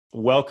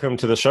Welcome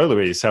to the show,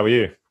 Louise. How are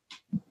you?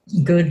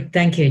 Good.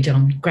 Thank you,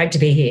 John. Great to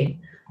be here.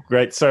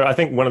 Great. So I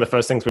think one of the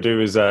first things we do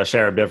is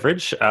share a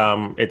beverage.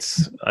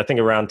 It's, I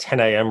think, around 10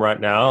 a.m. right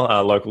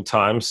now, local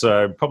time,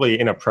 so probably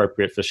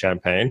inappropriate for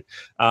champagne.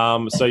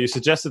 So you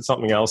suggested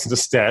something else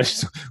instead,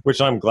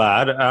 which I'm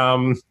glad.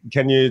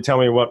 Can you tell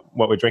me what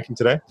we're drinking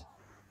today?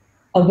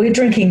 Oh, we're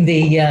drinking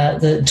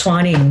the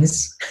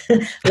Twinings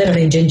lemon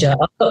and ginger.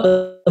 I've got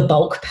the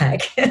bulk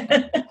pack.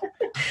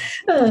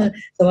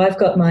 So I've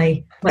got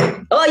my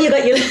oh, you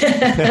got your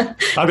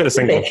I've got a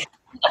single.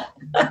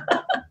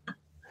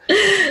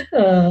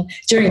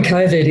 During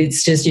COVID,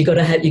 it's just you got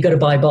to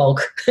buy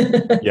bulk.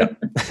 Yeah.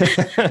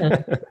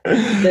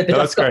 But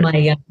No, I've got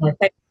my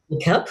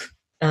favorite cup.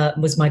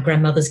 Was my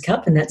grandmother's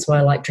cup, and that's where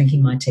I like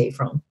drinking my tea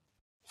from.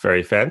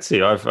 Very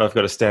fancy. I've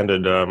got a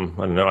standard, I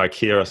don't know,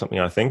 IKEA or something,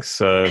 I think.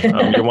 So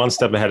you're one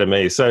step ahead of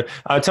me. So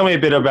tell me a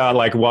bit about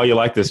why you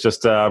like this.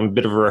 Just a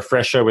bit of a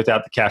refresher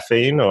without the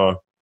caffeine, or?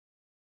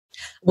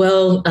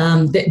 Well,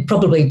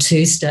 probably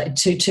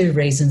two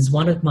reasons.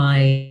 One of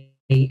my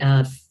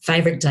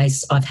favourite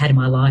days I've had in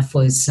my life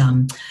was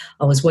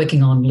I was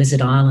working on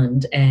Lizard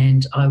Island,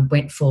 and I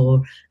went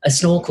for a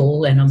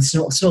snorkel, and I'm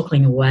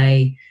snorkeling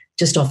away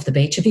just off the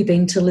beach. Have you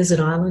been to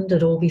Lizard Island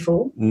at all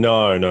before?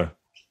 No.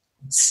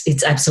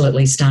 It's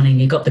absolutely stunning.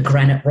 You've got the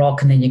granite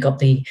rock, and then you've got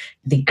the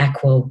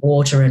aqua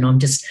water, and I'm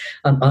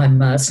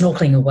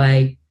snorkeling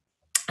away,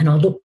 and I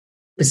look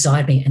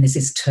beside me, and there's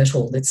this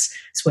turtle that's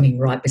swimming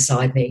right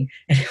beside me,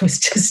 and it was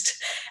just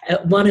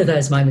one of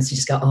those moments you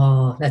just go,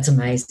 oh, that's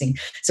amazing.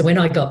 So when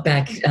I got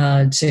back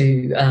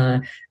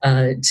to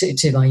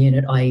my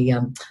unit,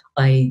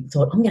 I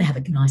thought I'm going to have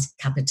a nice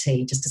cup of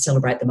tea just to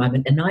celebrate the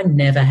moment, and I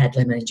never had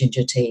lemon and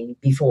ginger tea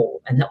before,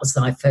 and that was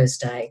my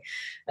first day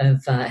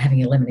of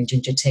having a lemon and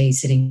ginger tea,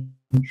 sitting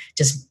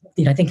just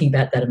thinking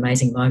about that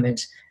amazing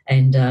moment,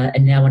 and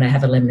now when I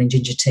have a lemon and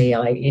ginger tea,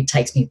 it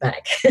takes me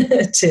back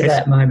to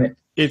that moment.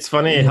 It's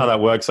funny how that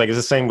works. It's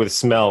the same with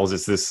smells.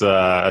 It's this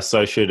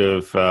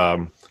associative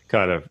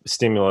kind of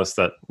stimulus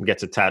that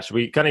gets attached.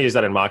 We kind of use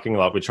that in marketing a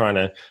lot. We're trying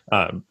to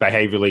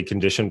behaviorally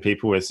condition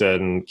people with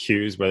certain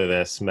cues, whether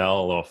they're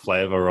smell or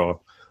flavor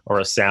or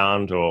a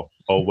sound or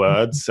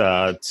words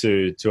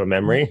to a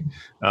memory.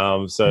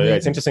 So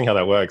it's interesting how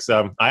that works.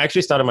 I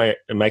actually started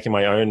making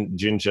my own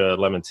ginger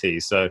lemon tea.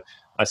 So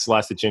I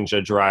slice the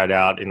ginger, dry it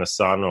out in the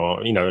sun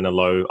or in a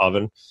low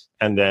oven,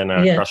 and then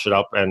crush it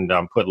up and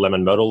put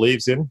lemon myrtle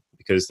leaves in,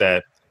 because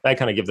they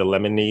kind of give the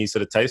lemony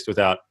sort of taste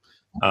without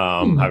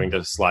having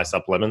to slice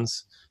up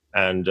lemons.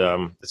 And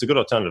it's a good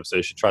alternative, so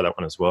you should try that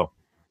one as well.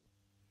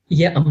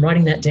 Yeah, I'm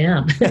writing that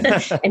down.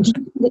 And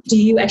do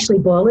you actually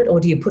boil it, or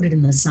do you put it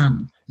in the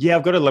sun? Yeah,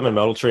 I've got a lemon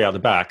myrtle tree out the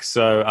back.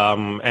 So,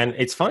 and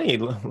it's funny,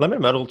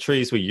 lemon myrtle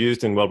trees were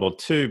used in World War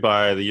II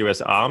by the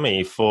US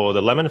Army for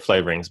the lemon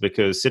flavorings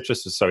because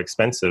citrus was so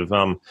expensive.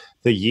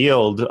 The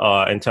yield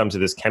in terms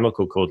of this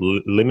chemical called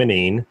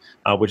limonene,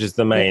 which is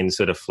the main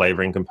sort of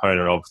flavoring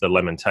component of the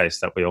lemon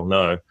taste that we all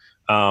know,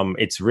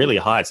 it's really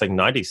high. It's like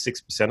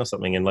 96% or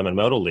something in lemon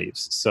myrtle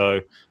leaves.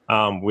 So,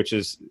 which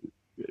is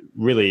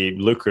really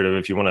lucrative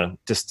if you want to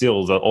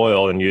distill the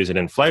oil and use it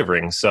in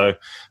flavoring. So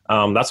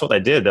that's what they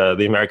did.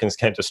 The Americans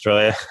came to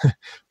Australia.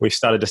 We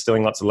started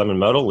distilling lots of lemon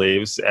myrtle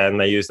leaves, and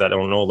they used that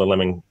on all the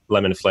lemon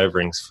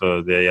flavorings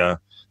for the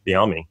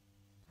army.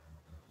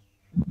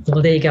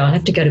 Well, there you go. I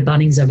have to go to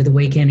Bunnings over the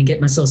weekend and get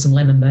myself some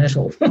lemon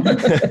myrtle.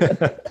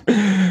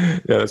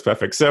 Yeah, that's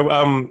perfect. So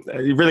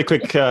really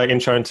quick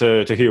intro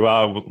into who you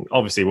are.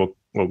 Obviously, we'll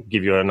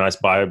give you a nice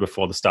bio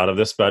before the start of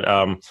this, but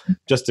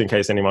just in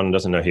case anyone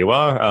doesn't know who you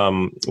are,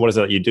 what is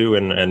it that you do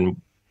and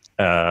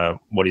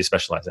what do you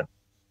specialize in?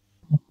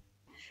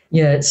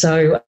 Yeah,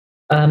 so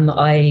I'm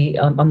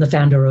the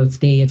founder of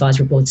the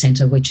Advisory Board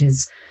Centre, which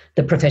is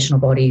the professional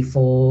body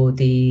for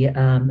the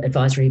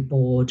advisory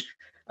board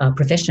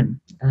profession,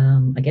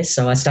 I guess.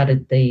 So I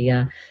started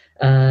the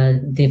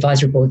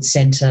Advisory Board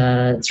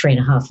Centre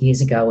 3.5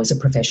 years ago as a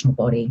professional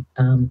body,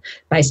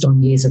 based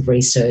on years of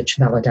research,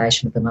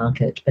 validation of the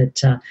market.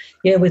 But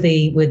we're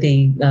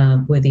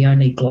the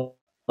only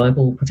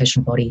global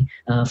professional body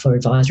for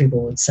advisory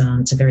boards.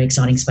 It's a very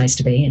exciting space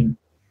to be in.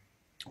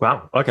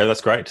 Wow. Okay,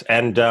 that's great.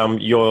 And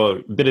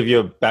your bit of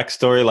your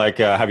backstory,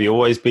 have you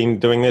always been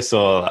doing this,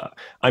 or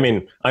I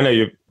mean, I know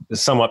you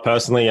somewhat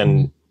personally,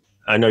 and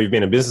I know you've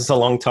been in business a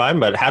long time,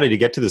 but how did you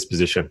get to this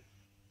position?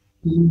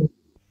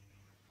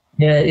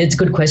 Yeah, it's a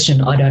good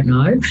question. I don't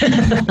know.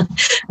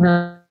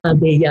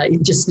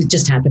 It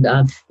just happened.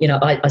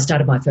 I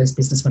started my first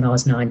business when I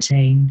was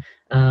 19.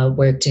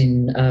 Worked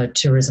in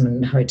tourism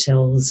and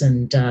hotels,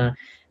 and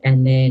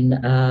then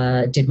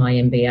did my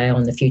MBA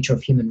on the future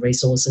of human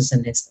resources,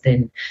 and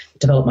then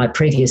developed my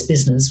previous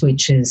business,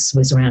 which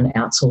was around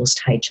outsourced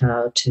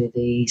HR to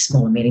the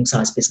small and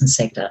medium-sized business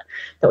sector.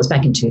 That was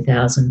back in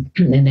 2000,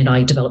 and then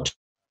I developed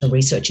a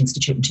research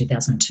institute in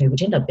 2002,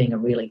 which ended up being a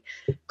really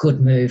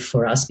good move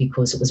for us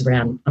because it was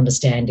around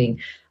understanding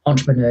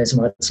entrepreneurs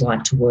and what it's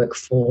like to work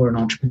for an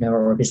entrepreneur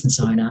or a business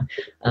owner.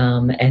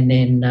 And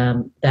then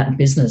that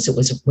business,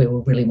 we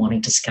were really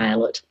wanting to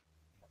scale it.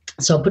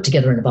 So I put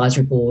together an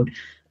advisory board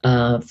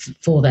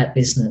for that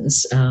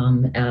business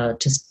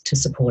to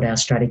support our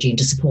strategy and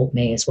to support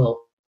me as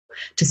well,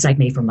 to save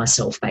me from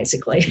myself,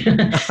 basically.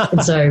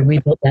 And so we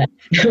built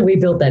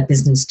that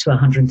business to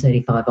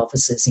 135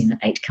 offices in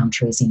 8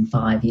 countries in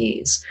 5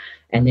 years.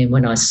 And then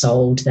when I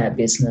sold that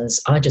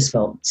business, I just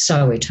felt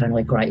so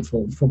eternally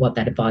grateful for what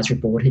that advisory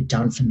board had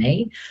done for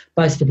me,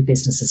 both for the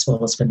business as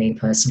well as for me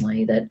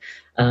personally, that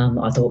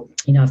I thought,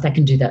 if they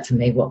can do that for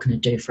me, what can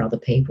it do for other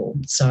people?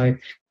 So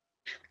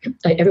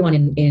everyone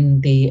in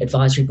the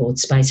advisory board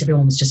space,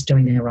 everyone was just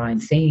doing their own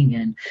thing,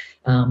 and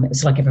it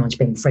was like everyone's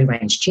being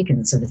free-range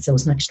chickens, and there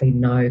was actually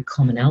no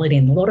commonality.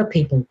 And a lot of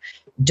people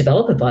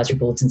develop advisory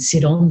boards and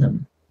sit on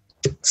them.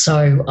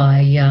 So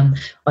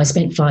I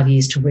spent 5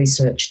 years to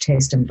research,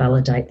 test and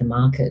validate the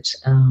market,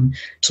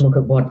 to look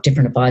at what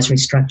different advisory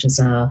structures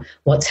are,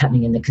 what's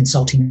happening in the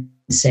consulting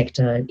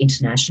sector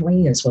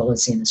internationally as well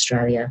as in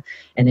Australia.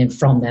 And then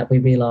from that, we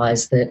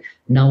realised that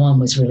no one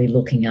was really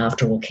looking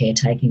after or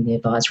caretaking the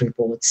advisory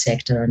board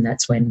sector. And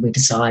that's when we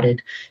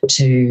decided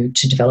to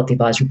develop the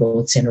Advisory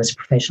Board Centre as a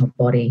professional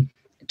body,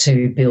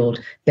 to build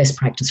best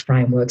practice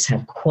frameworks,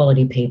 have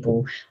quality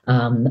people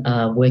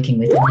working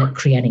with it,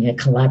 creating a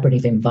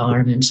collaborative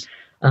environment,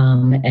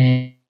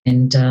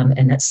 and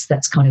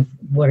that's kind of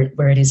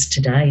where it is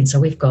today. And so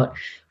we've got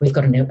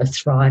a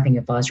thriving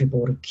advisory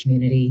board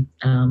community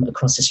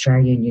across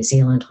Australia, New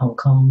Zealand, Hong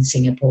Kong,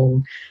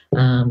 Singapore,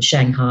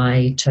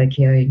 Shanghai,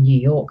 Tokyo, New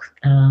York.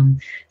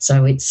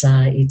 So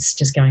it's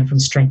just going from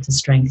strength to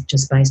strength,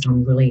 just based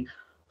on really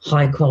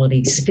high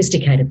quality,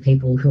 sophisticated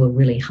people who are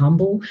really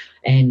humble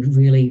and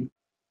really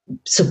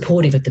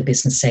supportive of the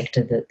business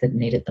sector that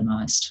need it the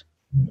most.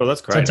 Well, that's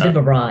great. So it's a bit of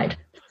a ride.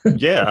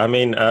 Yeah, I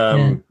mean,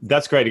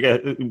 that's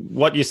great.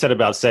 What you said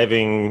about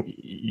saving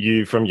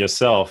you from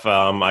yourself,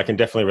 I can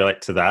definitely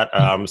relate to that.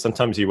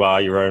 Sometimes you are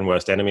your own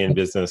worst enemy in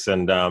business,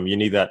 and you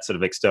need that sort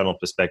of external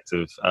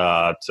perspective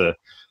to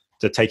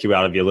take you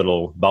out of your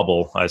little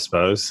bubble, I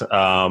suppose.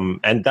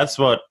 And that's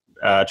what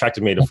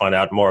attracted me to find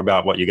out more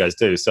about what you guys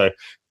do. So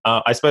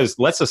I suppose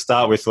let's just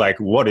start with, like,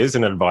 what is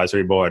an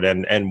advisory board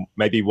and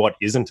maybe what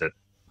isn't it?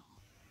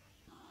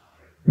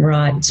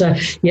 Right. So,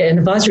 an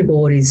advisory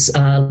board is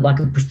like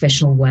a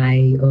professional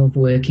way of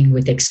working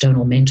with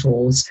external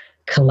mentors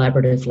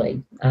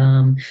collaboratively.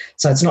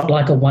 So it's not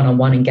like a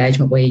one-on-one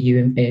engagement where you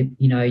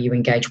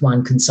engage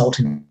one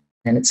consultant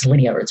and it's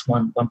linear, it's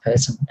one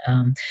person.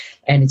 And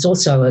it's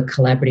also a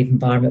collaborative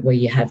environment where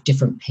you have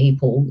different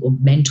people or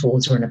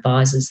mentors or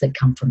advisors that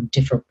come from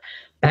different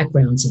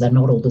backgrounds, so they're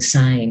not all the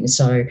same.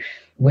 So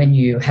when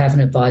you have an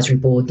advisory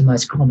board, the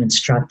most common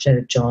structure,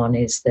 John,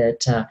 is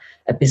that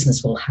a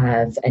business will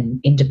have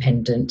an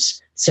independent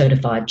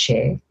certified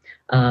chair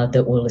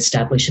that will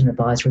establish an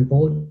advisory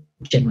board.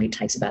 Generally, it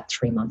takes about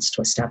 3 months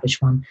to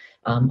establish one.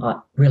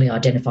 Really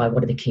identify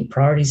what are the key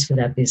priorities for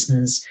that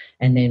business,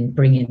 and then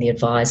bring in the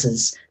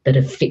advisors that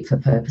are fit for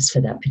purpose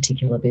for that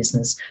particular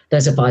business.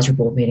 Those advisory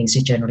board meetings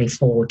are generally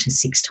 4 to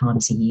 6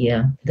 times a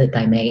year that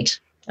they meet.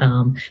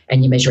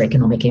 And you measure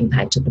economic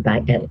impact at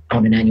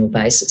on an annual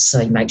basis. So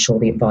you make sure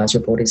the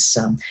advisory board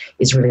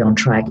is really on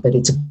track. But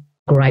it's a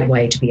great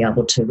way to be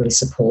able to really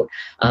support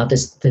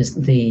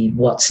the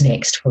what's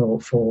next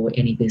for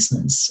any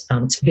business.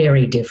 It's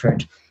very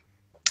different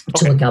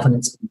to a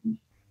governance.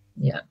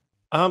 Yeah.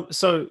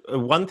 So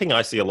one thing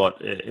I see a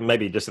lot,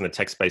 maybe just in the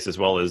tech space as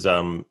well, is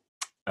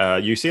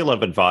you see a lot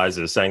of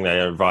advisors saying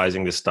they're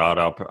advising the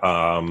startup.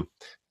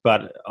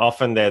 But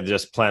often they're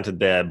just planted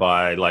there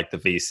by, like, the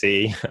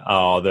VC,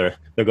 or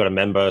they've got a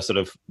member sort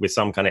of with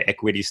some kind of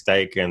equity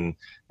stake, and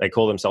they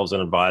call themselves an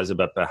advisor,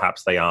 but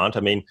perhaps they aren't. I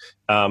mean,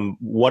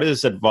 what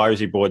does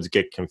advisory boards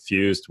get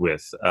confused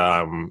with?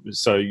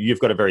 So you've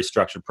got a very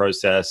structured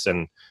process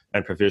and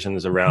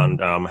provisions around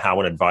how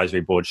an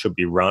advisory board should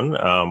be run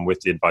with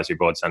the Advisory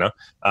Board Centre.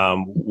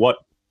 What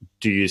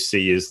do you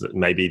see is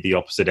maybe the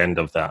opposite end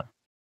of that?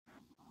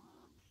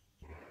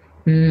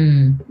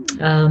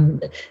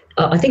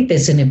 I think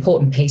there's an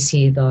important piece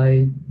here,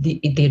 though.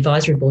 The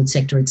advisory board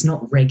sector, it's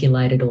not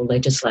regulated or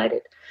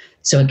legislated.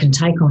 So it can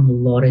take on a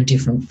lot of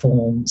different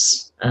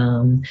forms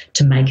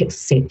to make it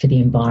fit for the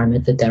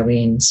environment that they're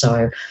in.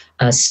 So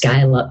a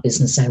scale-up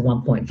business, say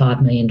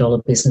 $1.5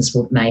 million business,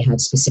 may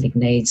have specific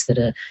needs that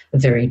are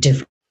very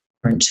different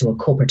to a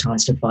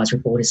corporatised advisory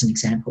board, as an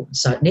example.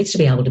 So it needs to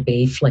be able to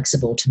be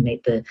flexible to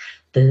meet the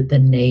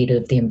need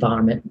of the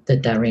environment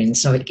that they're in.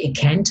 So it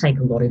can take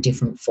a lot of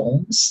different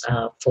forms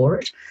for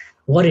it.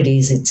 What it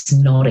is, it's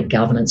not a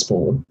governance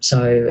board.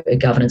 So a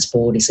governance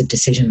board is a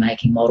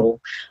decision-making model,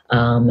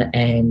 and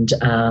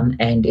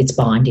it's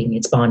binding.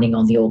 It's binding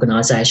on the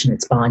organisation.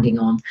 It's binding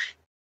on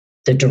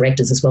the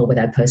directors as well, where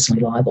they're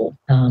personally liable.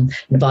 An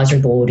advisory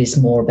board is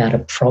more about a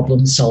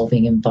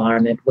problem-solving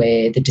environment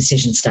where the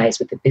decision stays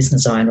with the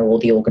business owner or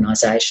the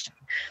organisation,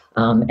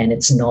 and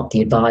it's not the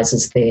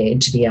advisors there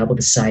to be able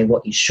to say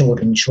what you should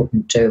and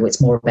shouldn't do.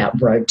 It's more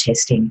about road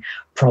testing,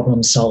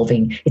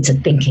 problem-solving. It's a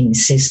thinking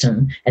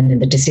system, and then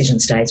the decision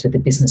stays with the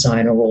business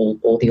owner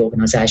or the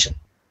organisation.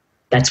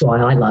 that's why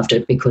I loved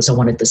it, because I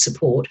wanted the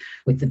support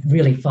with the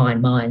really fine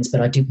minds,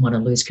 but I didn't want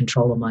to lose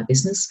control of my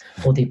business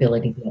or the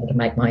ability to be able to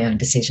make my own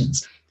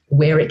decisions.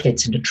 Where it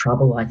gets into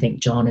trouble, I think,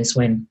 John, is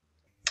when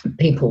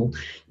people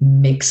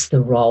mix the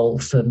role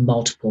for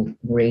multiple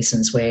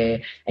reasons, where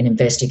an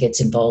investor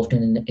gets involved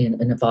in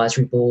an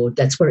advisory board.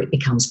 That's where it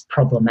becomes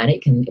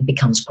problematic and it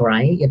becomes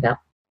grey about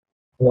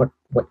what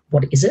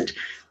is it?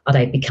 Are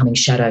they becoming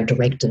shadow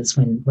directors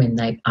when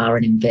they are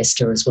an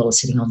investor as well as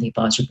sitting on the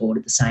advisory board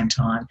at the same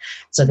time?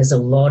 So there's a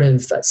lot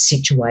of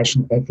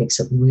situational ethics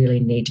that really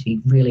need to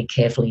be really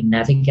carefully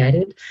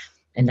navigated.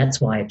 And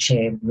that's why a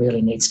chair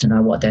really needs to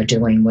know what they're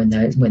doing when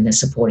they're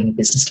supporting a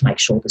business, to make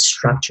sure the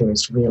structure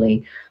is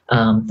really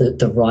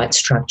the right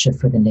structure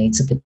for the needs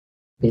of the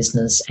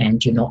business,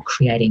 and you're not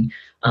creating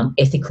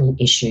ethical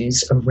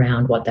issues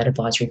around what that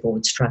advisory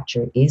board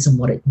structure is and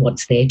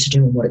what's there to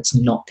do and what it's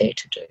not there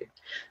to do.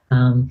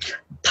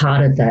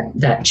 Part of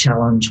that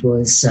challenge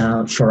was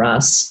for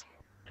us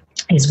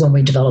is when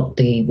we developed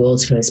the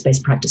world's first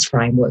best practice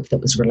framework that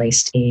was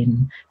released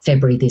in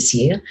February this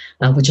year,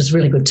 which was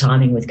really good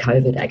timing with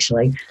COVID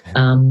actually,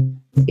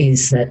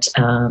 is that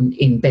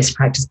in best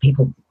practice,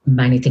 people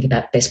mainly think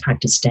about best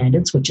practice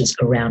standards, which is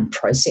around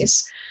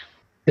process.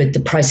 But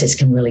the process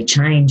can really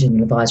change in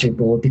an advisory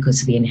board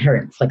because of the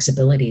inherent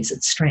flexibility is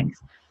its strength.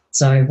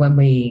 So when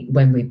we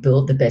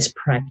built the best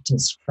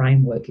practice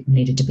framework, it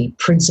needed to be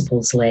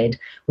principles-led,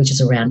 which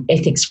is around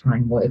ethics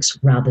frameworks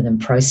rather than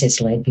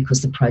process-led,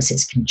 because the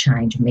process can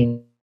change. It means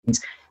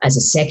as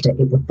a sector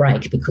it would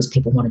break because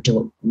people want to do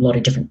a lot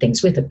of different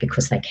things with it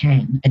because they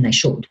can and they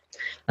should.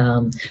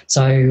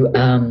 So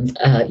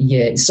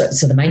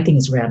the main thing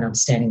is around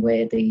understanding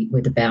where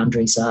the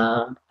boundaries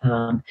are,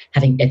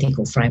 having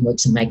ethical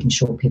frameworks and making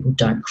sure people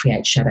don't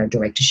create shadow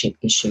directorship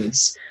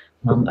issues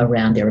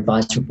around their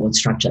advisory board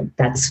structure.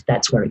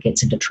 That's where it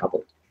gets into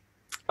trouble.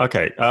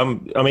 Okay.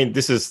 I mean,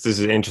 this is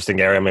an interesting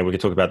area. I mean, we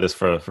could talk about this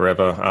for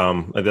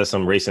forever. There's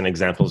some recent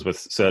examples with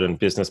certain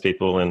business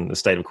people in the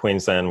state of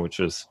Queensland, which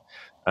was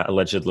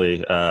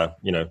allegedly,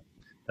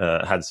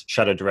 had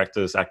shadow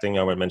directors acting.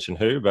 I won't mention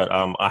who, but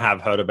I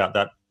have heard about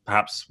that,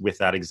 perhaps with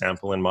that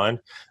example in mind.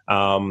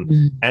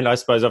 And I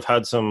suppose I've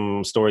heard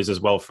some stories as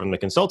well from the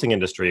consulting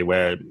industry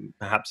where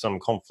perhaps some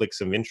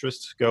conflicts of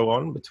interest go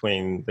on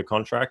between the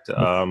contract.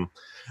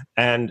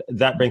 And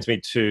that brings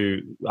me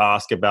to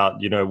ask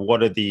about,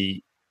 what are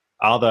the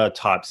other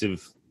types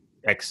of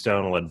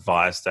external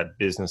advice that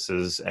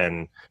businesses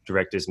and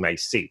directors may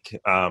seek?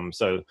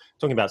 So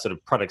talking about sort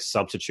of product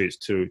substitutes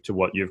to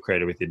what you've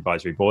created with the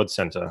Advisory Board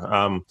Centre,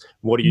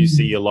 what do you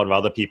see a lot of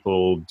other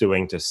people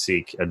doing to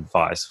seek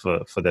advice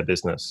for their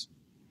business?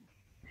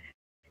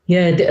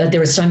 Yeah,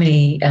 there are so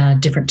many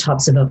different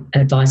types of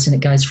advice, and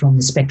it goes from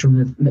the spectrum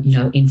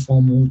of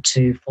informal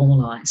to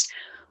formalised.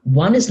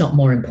 One is not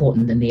more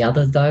important than the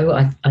other, though.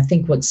 I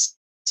think what's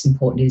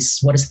important is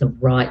what is the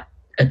right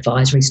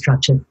advisory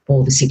structure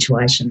for the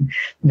situation.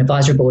 An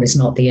advisory board is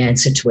not the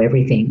answer to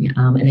everything,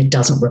 and it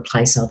doesn't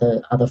replace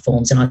other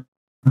forms. And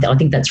I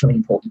think that's really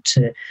important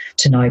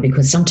to know,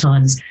 because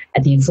sometimes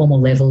at the informal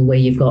level, where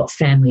you've got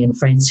family and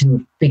friends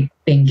who have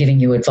been giving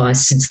you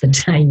advice since the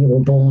day you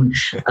were born,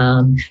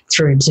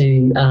 through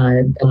to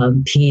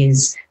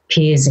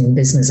peers in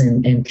business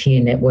and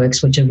peer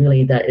networks, which are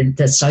really the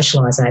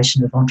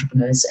socialisation of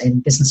entrepreneurs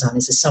and business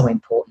owners is so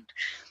important,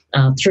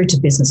 through to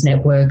business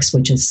networks,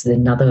 which is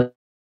another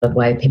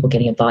way of people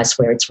getting advice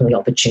where it's really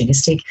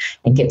opportunistic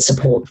and get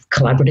support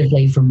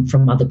collaboratively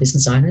from other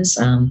business owners.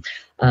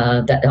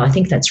 That I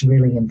think that's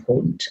really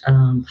important.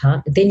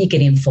 Then you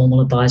get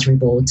informal advisory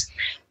boards.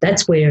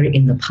 That's where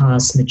in the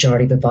past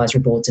majority of advisory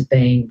boards have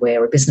been,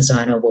 where a business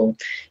owner will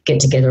get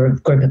together a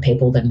group of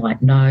people they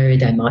might know,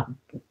 they might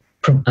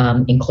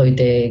include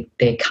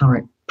their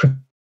current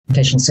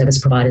professional service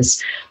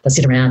providers. They'll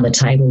sit around the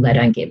table, they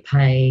don't get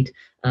paid,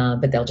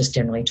 but they'll just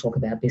generally talk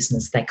about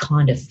business. They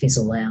kind of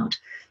fizzle out.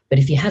 But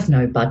if you have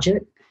no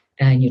budget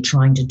and you're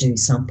trying to do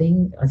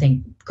something, I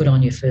think good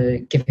on you for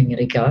giving it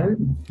a go,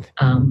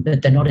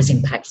 but they're not as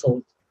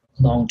impactful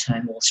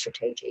long-term or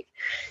strategic.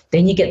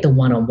 Then you get the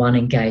one-on-one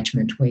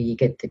engagement where you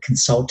get the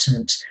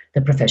consultant,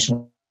 the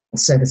professional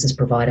services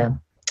provider,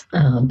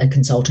 a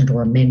consultant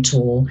or a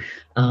mentor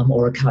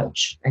or a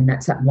coach, and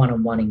that's that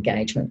one-on-one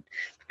engagement.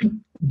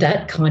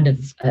 That kind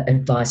of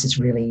advice is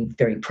really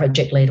very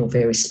project-led or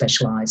very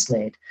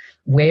specialised-led.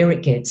 Where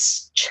it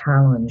gets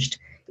challenged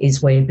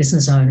is where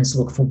business owners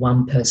look for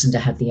one person to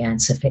have the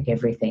answer for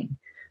everything.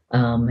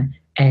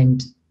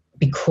 And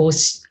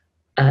because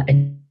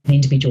an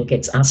individual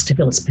gets asked to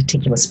fill a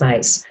particular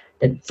space,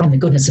 that from the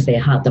goodness of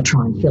their heart, they'll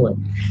try and fill it,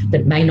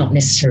 but may not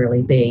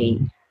necessarily be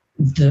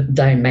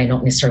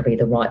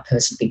the right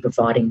person to be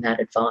providing that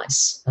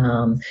advice.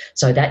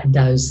 So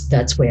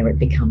that's where it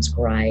becomes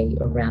grey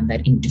around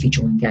that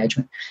individual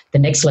engagement. The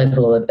next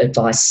level of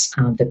advice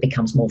that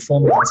becomes more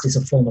formalised is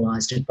a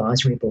formalised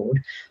advisory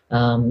board,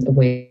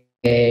 where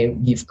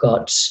you've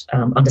got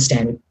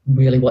understand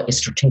really what your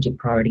strategic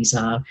priorities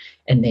are,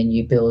 and then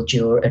you build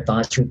your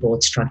advisory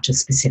board structure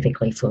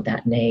specifically for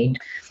that need.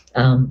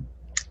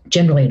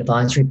 Generally, an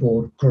advisory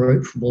board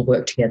group will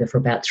work together for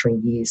about 3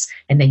 years,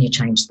 and then you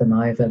change them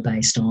over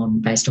based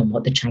on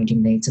what the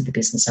changing needs of the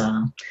business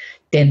are.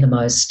 Then the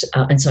most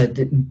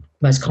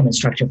common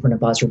structure for an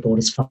advisory board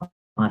is five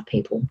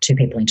people, 2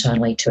 people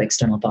internally, 2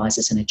 external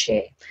advisors, and a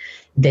chair.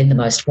 Then the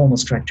most formal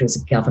structure is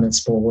a governance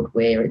board,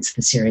 where it's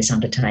the serious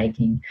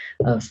undertaking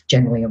of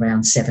generally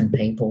around 7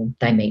 people.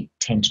 They meet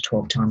 10 to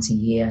 12 times a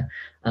year,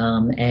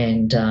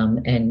 and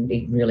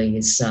it really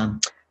is.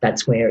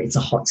 That's where it's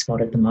a hot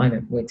spot at the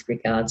moment with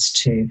regards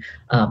to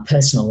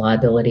personal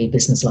liability,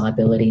 business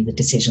liability, the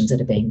decisions that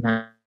are being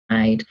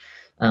made.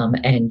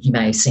 And you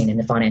may have seen in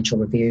the financial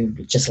review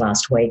just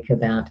last week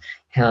about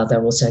how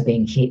they're also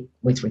being hit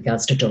with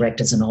regards to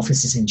directors and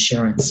officers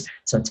insurance.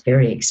 So it's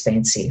very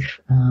expensive.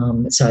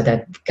 So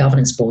that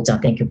governance boards, I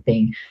think, have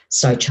been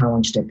so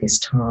challenged at this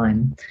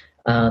time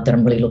that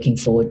I'm really looking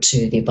forward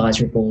to the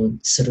advisory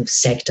board sort of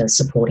sector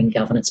supporting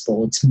governance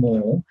boards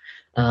more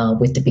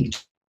with the big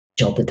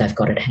job that they've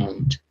got at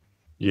hand.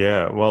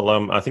 Yeah, well,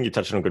 I think you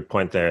touched on a good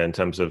point there in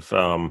terms of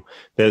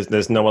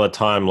there's no other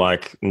time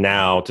like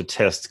now to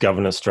test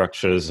governance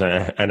structures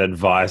and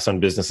advice on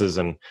businesses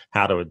and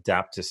how to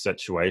adapt to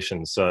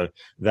situations. So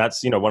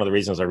that's, one of the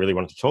reasons I really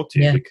wanted to talk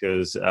to you,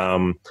 because,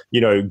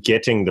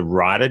 getting the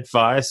right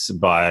advice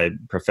by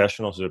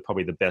professionals who are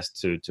probably the best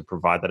to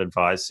provide that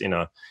advice in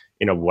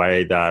a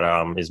way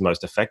that is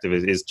most effective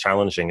is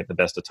challenging at the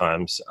best of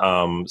times.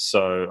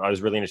 So I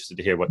was really interested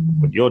to hear what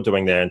you're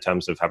doing there in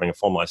terms of having a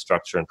formalized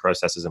structure and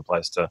processes in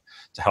place to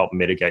help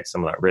mitigate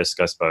some of that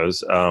risk, I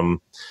suppose.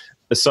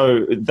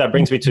 So that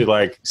brings me to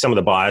like some of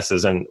the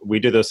biases, and we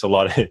do this a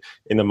lot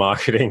in the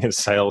marketing and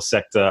sales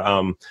sector.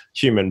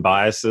 Human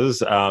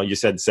biases. You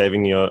said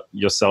saving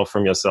yourself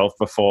from yourself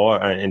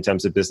before in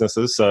terms of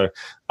businesses. So,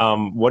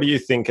 what do you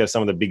think are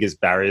some of the biggest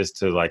barriers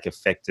to like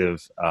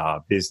effective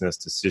business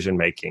decision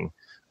making?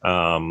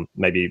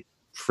 Maybe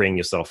freeing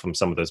yourself from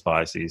some of those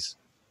biases.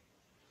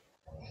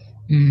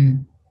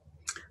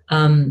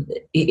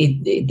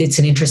 It's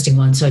an interesting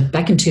one. So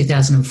back in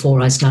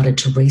 2004, I started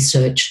to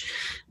research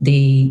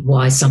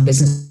why some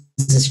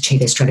businesses achieve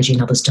their strategy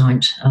and others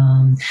don't.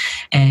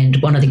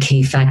 And one of the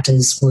key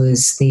factors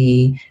was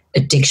the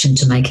addiction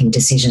to making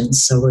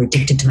decisions. So we're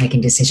addicted to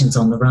making decisions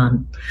on the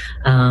run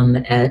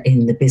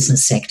in the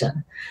business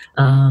sector.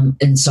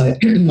 And so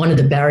one of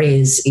the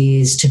barriers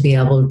is to be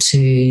able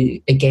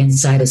to, again,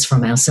 save us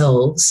from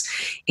ourselves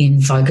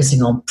in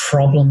focusing on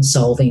problem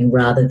solving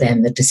rather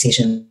than the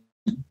decision.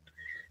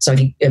 So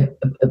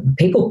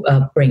people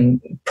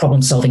bring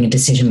problem solving and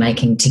decision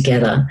making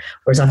together,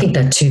 whereas I think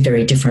they're 2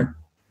 very different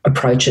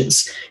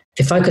approaches.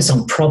 If you focus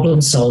on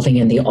problem solving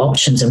and the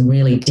options and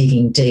really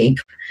digging deep,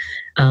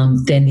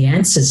 then the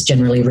answers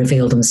generally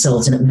reveal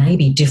themselves, and it may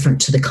be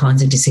different to the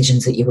kinds of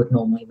decisions that you would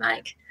normally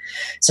make.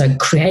 So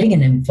creating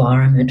an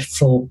environment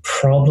for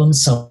problem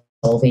solving,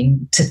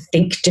 to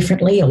think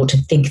differently or to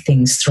think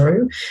things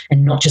through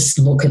and not just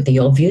look at the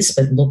obvious,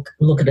 but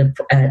look at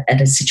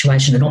a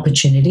situation, an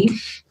opportunity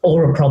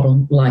or a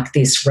problem like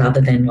this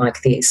rather than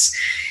like this.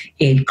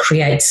 It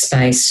creates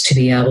space to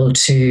be able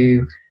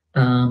to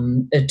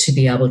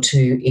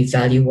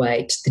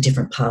evaluate the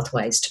different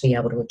pathways to be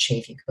able to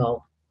achieve your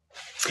goal.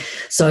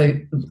 So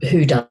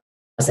who does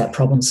that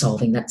problem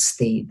solving? That's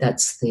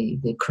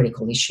the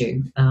critical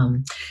issue.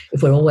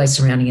 If we're always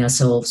surrounding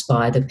ourselves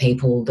by the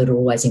people that are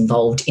always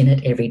involved in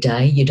it every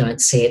day, you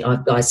don't see it.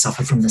 I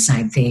suffer from the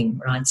same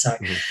thing, right? So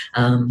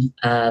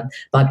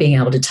by being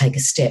able to take a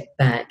step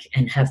back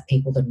and have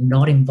people that are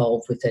not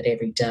involved with it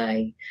every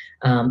day,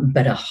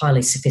 but are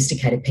highly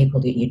sophisticated people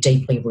that you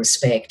deeply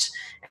respect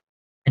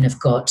and have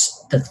got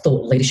the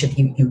thought leadership,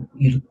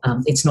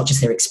 it's not just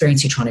their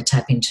experience you're trying to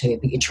tap into,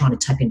 but you're trying to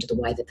tap into the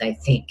way that they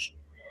think.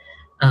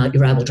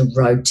 You're able to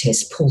road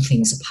test, pull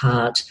things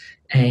apart,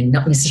 and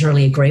not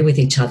necessarily agree with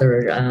each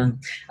other.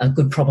 A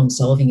good problem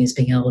solving is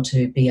being able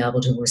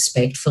to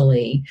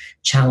respectfully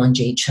challenge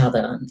each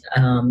other,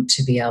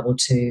 to be able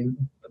to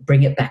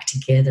bring it back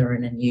together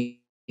in a new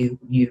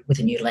with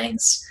a new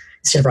lens.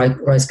 Instead of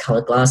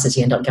rose-coloured glasses,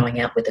 you end up going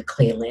out with a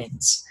clear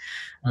lens.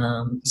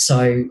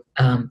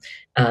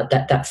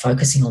 That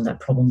focusing on that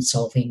problem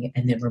solving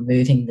and then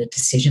removing the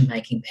decision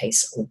making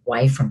piece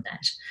away from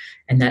that,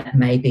 and that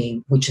may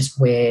be, which is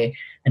where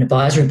an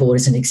advisory board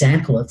is an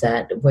example of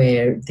that,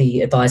 where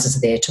the advisors are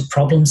there to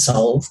problem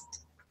solve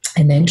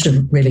and then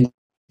to really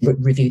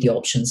review the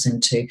options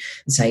and to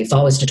say, if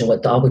I was to do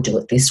it, I would do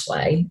it this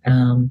way.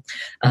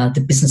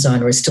 The business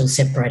owner is still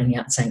separating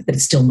out and saying, but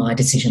it's still my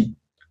decision.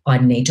 I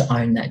need to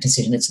own that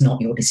decision. It's not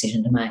your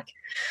decision to make.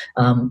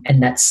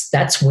 And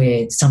that's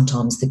where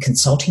sometimes the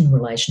consulting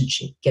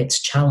relationship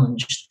gets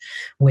challenged,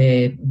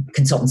 where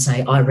consultants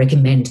say, I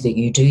recommend that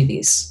you do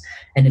this.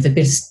 And if a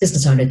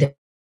business owner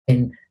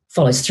then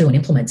follows through and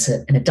implements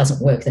it and it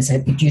doesn't work, they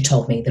say, you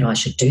told me that I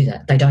should do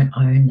that. They don't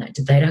own that.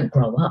 They don't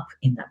grow up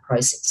in that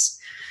process.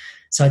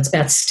 So it's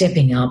about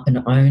stepping up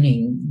and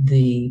owning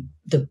the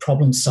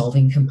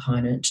problem-solving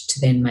component to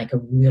then make a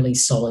really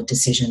solid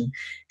decision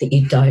that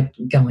you don't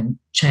go and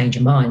change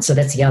your mind. So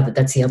that's the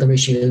other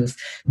issue of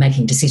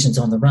making decisions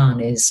on the run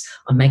is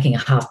I'm making a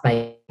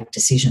half-baked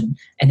decision,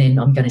 and then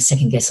I'm going to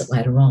second guess it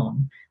later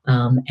on.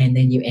 And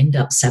then you end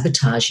up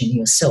sabotaging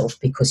yourself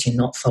because you're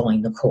not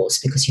following the course,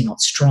 because you're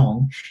not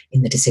strong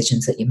in the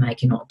decisions that you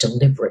make, you're not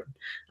deliberate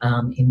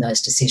in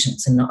those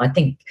decisions. And I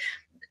think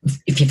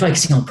if you're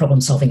focusing on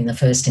problem solving in the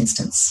first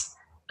instance,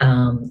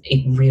 you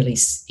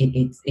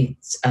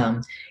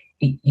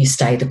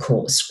stay the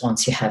course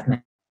once you have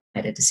made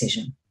a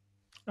decision.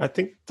 I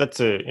think that's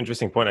an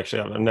interesting point,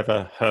 actually. I've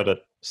never heard it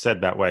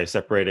said that way,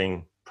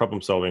 separating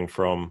problem solving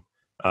from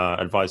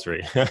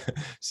advisory.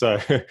 So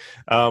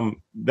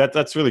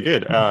that's really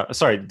good.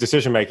 Sorry,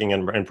 decision making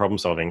and problem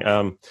solving.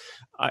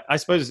 I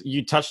suppose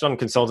you touched on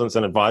consultants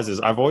and advisors.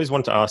 I've always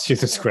wanted to ask you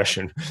this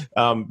question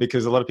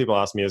because a lot of people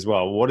ask me as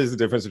well. What is the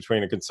difference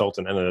between a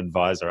consultant and an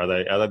advisor? Are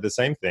they the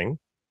same thing?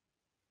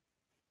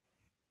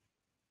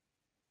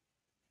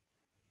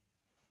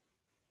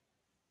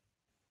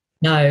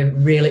 No,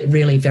 really,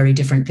 really very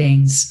different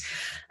things.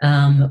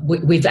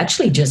 We've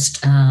actually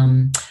just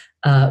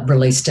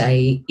released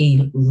a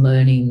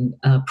e-learning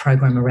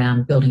program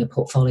around building a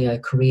portfolio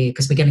career,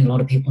 because we're getting a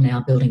lot of people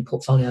now building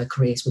portfolio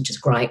careers, which is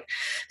great.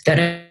 They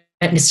don't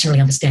necessarily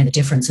understand the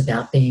difference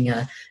about being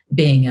an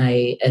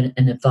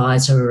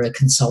advisor or a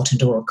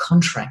consultant or a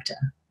contractor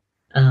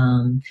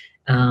or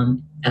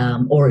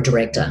a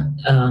director,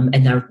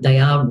 and they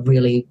are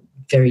really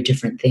very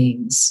different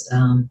things.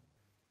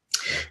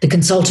 The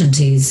consultant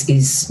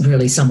is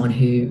really someone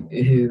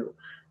who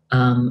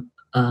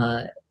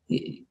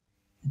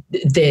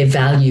their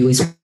value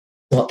is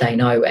what they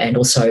know, and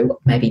also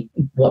maybe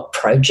what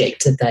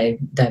project that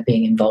they're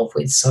being involved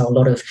with. So a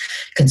lot of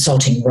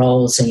consulting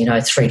roles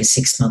are 3 to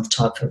 6 month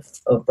type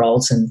of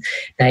roles, and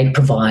they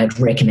provide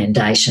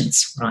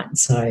recommendations, right?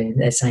 So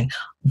they're saying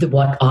that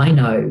what I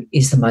know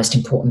is the most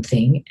important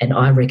thing, and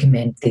I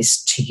recommend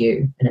this to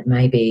you. And it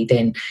may be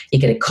then you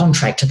get a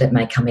contractor that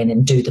may come in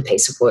and do the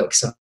piece of work.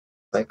 So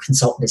a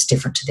consultant is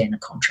different to then a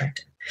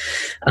contractor.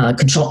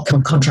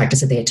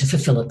 Contractors are there to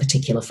fulfill a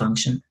particular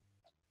function.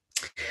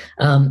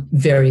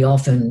 Very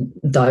often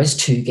those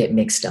two get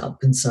mixed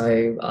up, and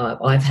so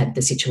I've had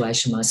the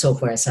situation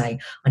myself where I say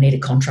I need a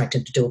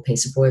contractor to do a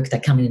piece of work. They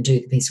come in and do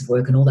the piece of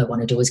work, and all they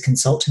want to do is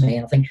consult to me,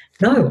 and I think,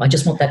 no, I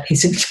just want that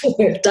piece of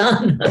work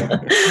done.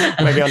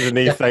 Maybe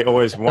underneath they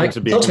always want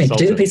to be a consultant.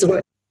 Do the piece of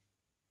work.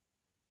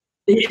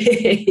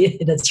 Yeah,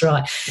 that's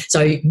right.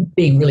 So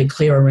being really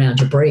clear around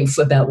your brief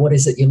about what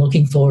is it you're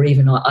looking for,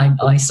 even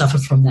I suffer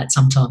from that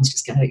sometimes,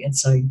 just go, and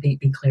so be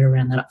clear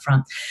around that up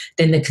front.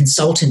 Then the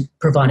consultant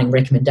providing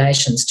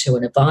recommendations to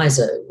an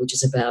advisor, which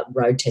is about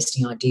road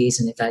testing ideas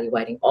and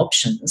evaluating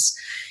options,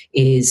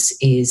 is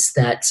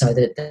that so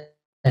that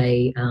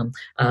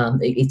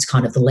it's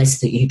kind of the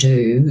less that you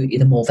do,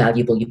 the more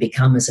valuable you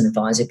become as an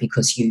advisor,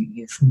 because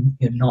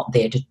you're not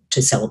there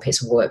to sell a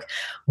piece of work.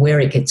 Where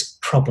it gets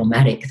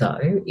problematic,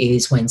 though,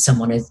 is when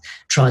someone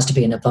tries to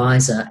be an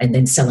advisor and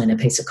then selling a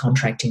piece of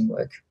contracting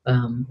work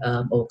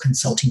or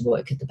consulting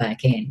work at the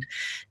back end.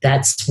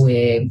 That's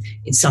where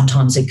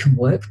sometimes it can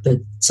work, but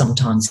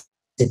sometimes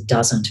it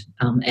doesn't.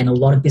 And a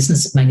lot of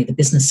business, mainly the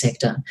business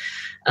sector,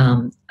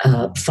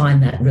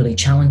 find that really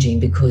challenging,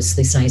 because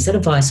they say, is that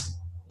advice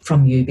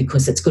from you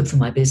because it's good for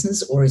my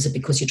business, or is it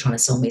because you're trying to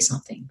sell me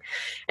something?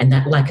 And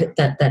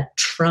that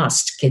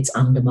trust gets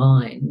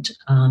undermined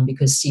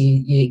because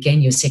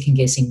you're second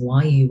guessing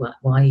why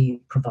are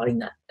you providing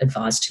that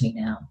advice to me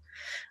now.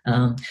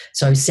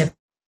 So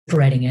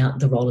separating out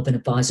the role of an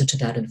advisor to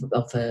that of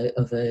a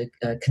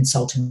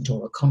consultant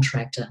or a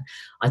contractor,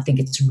 I think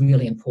it's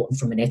really important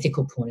from an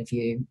ethical point of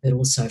view, but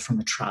also from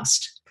a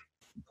trust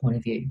point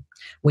of view.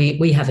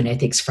 We have an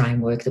ethics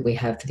framework that we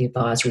have for the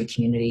advisory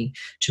community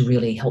to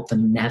really help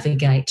them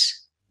navigate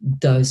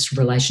those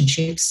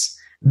relationships.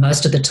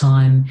 Most of the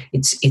time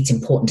it's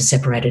important to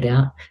separate it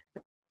out,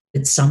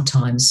 but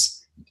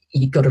sometimes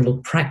you've got to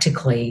look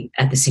practically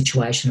at the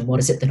situation and what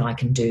is it that I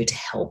can do to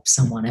help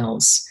someone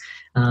else,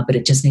 but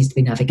it just needs to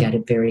be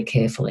navigated very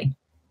carefully.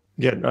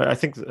 Yeah, I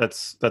think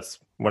that's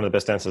one of the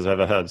best answers I've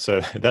ever heard.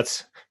 So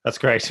that's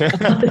great.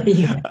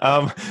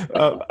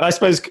 I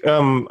suppose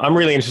I'm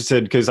really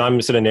interested because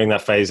I'm sort of nearing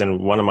that phase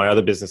in one of my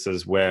other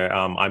businesses where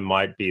I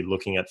might be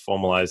looking at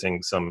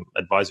formalizing some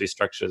advisory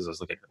structures. I was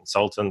looking at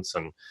consultants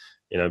and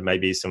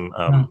maybe some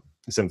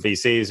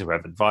VCs who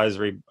have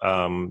advisory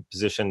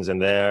positions in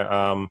there.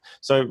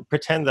 So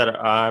pretend that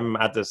I'm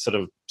at this sort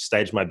of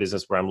stage of my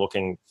business where I'm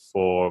looking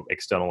for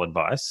external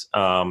advice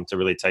to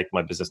really take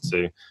my business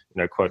to,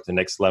 quote, the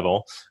next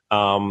level.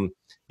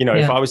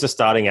 If I was just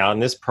starting out in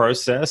this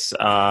process,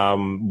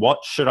 what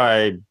should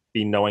I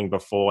be knowing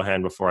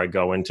beforehand before I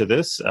go into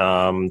this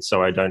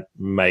so I don't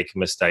make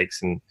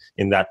mistakes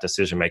in that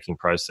decision-making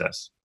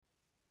process?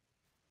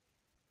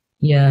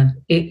 Yeah,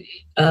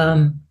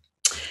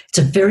 it's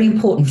a very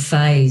important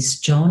phase,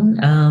 John.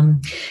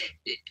 And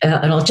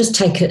I'll just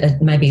take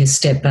maybe a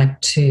step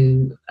back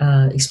to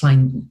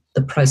explain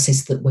the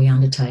process that we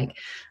undertake.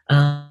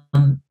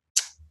 In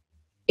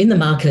the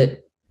market,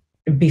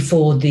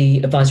 before the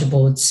Advisory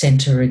Board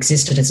Centre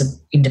existed as an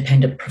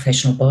independent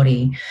professional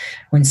body,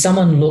 when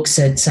someone looks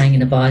at, saying,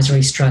 an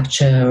advisory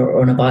structure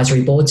or an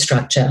advisory board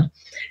structure,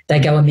 they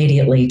go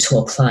immediately to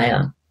a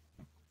player.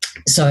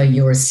 So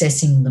you're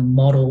assessing the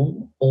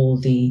model or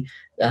the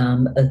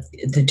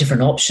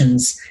different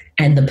options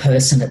and the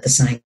person at the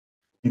same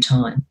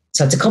time.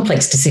 So it's a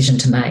complex decision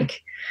to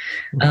make.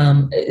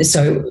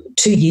 So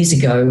 2 years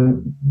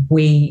ago,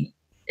 we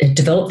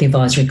developed the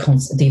advisor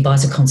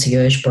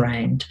concierge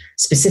brand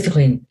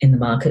specifically in the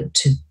market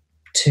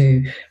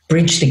to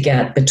bridge the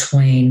gap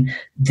between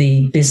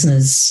the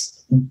business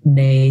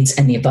needs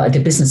and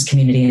the business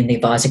community and the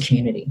advisor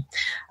community.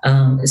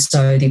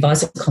 So the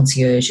advisor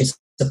concierge is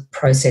a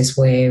process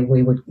where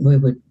we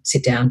would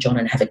sit down, John,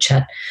 and have a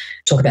chat,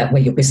 talk about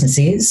where your business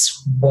is,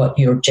 what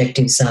your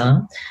objectives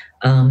are,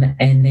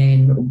 and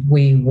then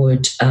we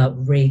would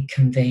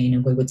reconvene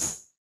and we would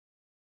see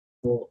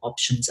what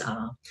options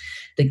are.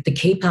 The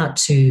key part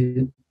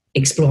to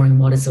exploring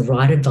what is the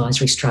right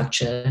advisory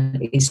structure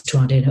is to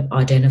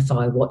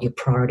identify what your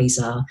priorities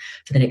are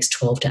for the next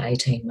 12 to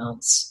 18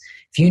 months.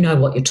 If you know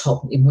what your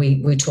top,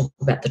 we talk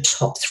about the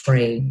top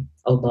three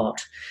a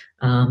lot.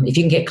 If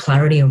you can get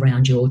clarity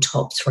around your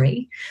top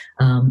three,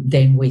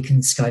 then we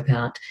can scope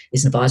out,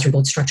 is an advisory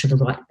board structure the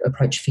right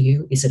approach for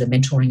you? Is it a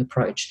mentoring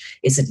approach?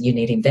 Is it you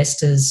need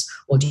investors,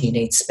 or do you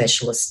need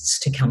specialists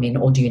to come in,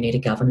 or do you need a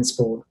governance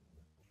board?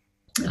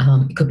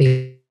 It could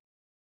be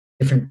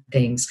different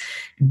things.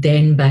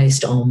 Then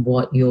based on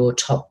what your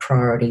top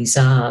priorities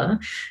are,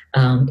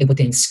 it would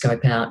then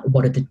scope out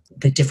what are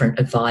the different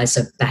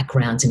advisor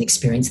backgrounds and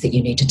experience that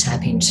you need to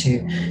tap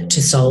into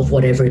to solve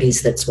whatever it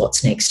is that's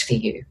what's next for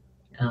you.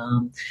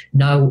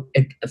 No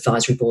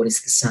advisory board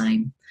is the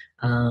same.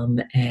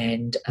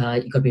 And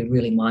you've got to be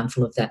really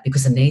mindful of that,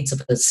 because the needs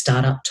of a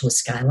startup to a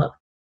scale-up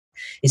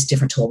is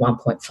different to a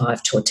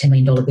 1.5 to a $10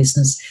 million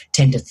business,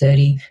 10 to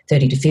 30,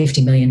 30 to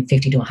 50 million,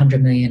 50 to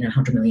 100 million, and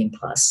 100 million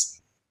plus.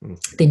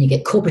 Then you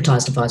get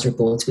corporatized advisory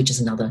boards, which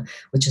is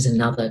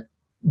another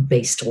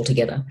beast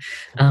altogether.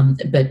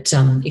 But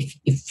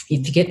if you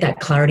get that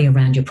clarity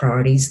around your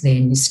priorities,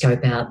 then you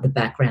scope out the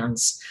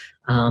backgrounds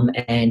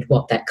and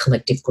what that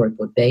collective group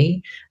would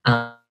be.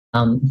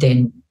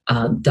 Then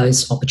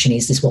those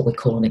opportunities is what we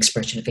call an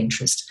expression of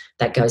interest.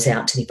 That goes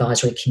out to the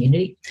advisory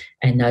community,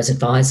 and those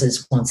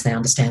advisors, once they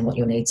understand what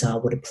your needs are,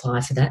 would apply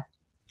for that,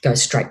 go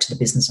straight to the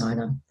business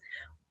owner.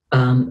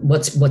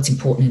 What's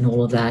important in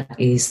all of that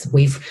is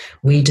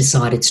we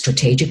decided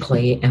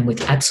strategically and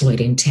with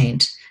absolute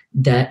intent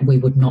that we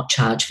would not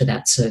charge for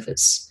that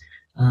service.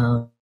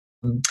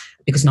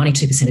 Because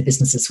 92% of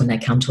businesses, when they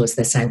come to us,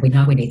 they say, we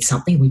know we need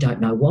something, we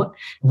don't know what,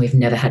 and we've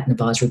never had an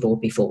advisory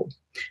board before.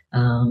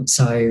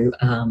 So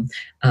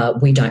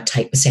we don't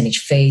take percentage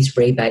fees,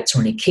 rebates,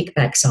 or any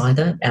kickbacks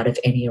either out of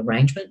any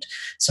arrangement.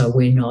 So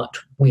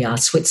we are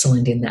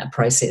Switzerland in that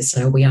process.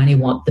 So we only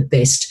want the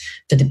best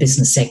for the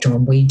business sector,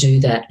 and we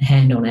do that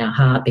hand on our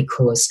heart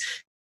because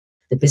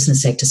the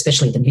business sector,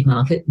 especially the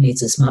mid-market,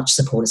 needs as much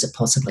support as it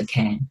possibly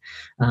can.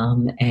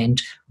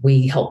 And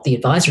we help the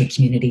advisory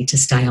community to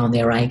stay on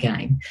their A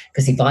game,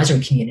 because the advisory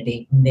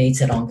community needs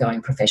that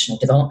ongoing professional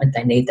development.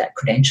 They need that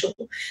credential.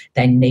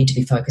 They need to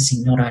be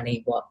focusing not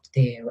only what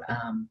they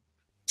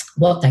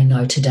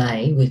know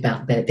today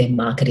about their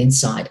market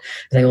insight,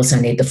 but they also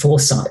need the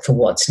foresight for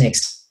what's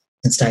next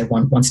and stay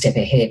one step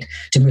ahead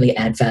to really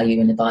add value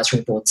in the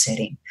advisory board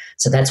setting.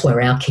 So that's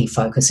where our key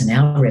focus and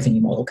our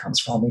revenue model comes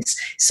from, is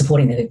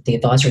supporting the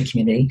advisory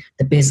community.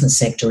 The business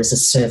sector is a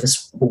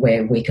service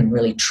where we can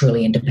really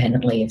truly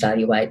independently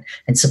evaluate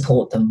and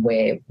support them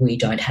where we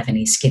don't have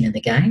any skin in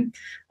the game,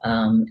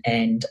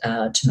 and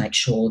to make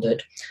sure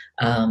that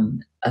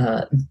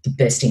the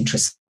best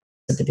interests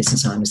of the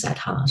business owners at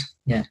heart.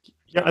 Yeah,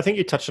 I think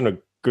you touched on a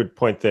good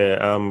point there,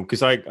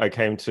 because I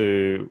came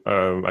to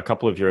a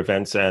couple of your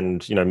events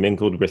and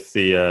mingled with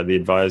the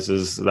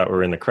advisors that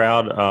were in the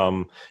crowd,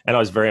 and I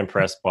was very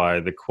impressed by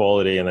the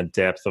quality and the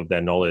depth of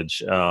their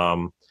knowledge.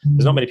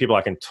 There's not many people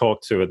I can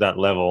talk to at that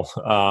level,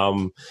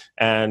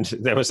 and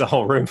there was a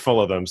whole room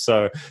full of them.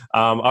 So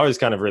I was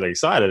kind of really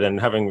excited and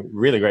having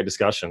really great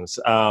discussions.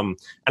 And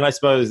I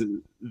suppose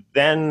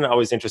then I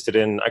was interested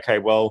in, okay,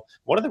 well,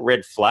 what are the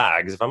red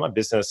flags? If I'm a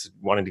business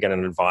wanting to get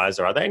an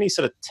advisor, are there any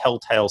sort of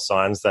telltale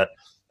signs that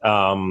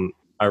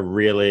are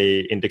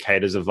really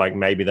indicators of, like,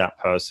 maybe that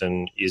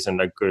person isn't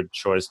a good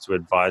choice to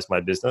advise my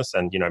business,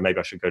 and maybe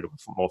I should go to a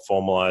more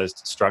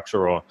formalized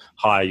structure or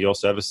hire your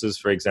services,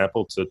 for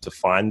example, to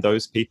find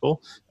those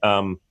people?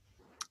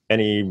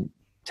 Any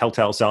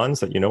telltale signs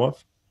that you know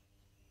of?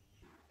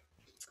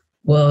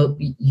 Well,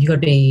 you got to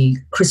be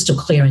crystal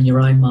clear in your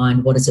own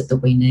mind. What is it that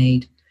we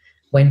need?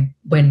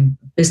 When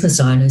business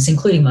owners,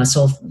 including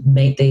myself,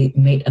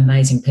 meet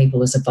amazing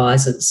people as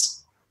advisors,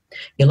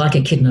 you're like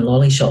a kid in a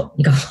lolly shop.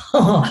 You go,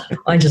 oh,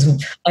 I just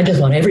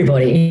want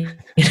everybody.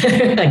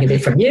 I get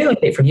it from you. I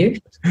get it from you.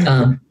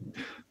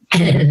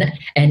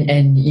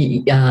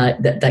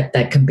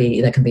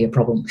 That can be a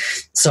problem.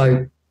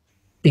 So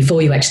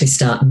before you actually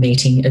start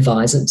meeting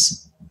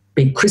advisors,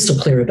 be crystal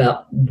clear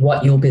about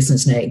what your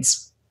business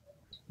needs.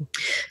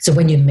 So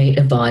when you meet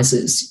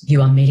advisors,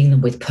 you are meeting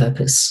them with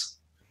purpose,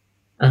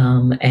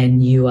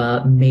 and you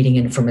are meeting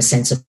them from a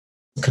sense of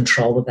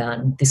control about.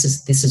 And this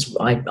is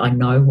I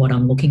know what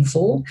I'm looking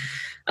for,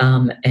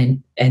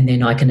 and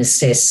then I can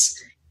assess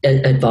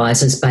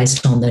advisors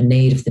based on the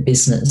need of the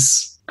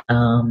business,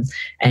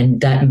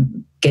 and that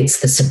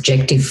gets the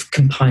subjective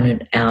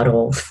component out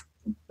of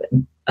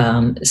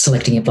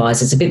selecting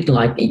advisors. A bit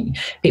like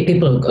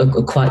people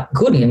are quite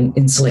good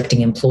in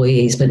selecting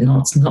employees, but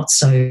not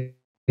so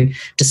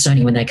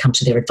discerning when they come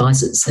to their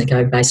advisors. They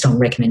go based on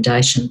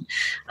recommendation,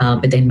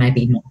 but then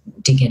maybe not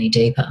dig any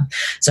deeper.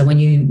 So when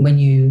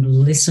you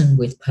listen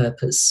with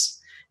purpose,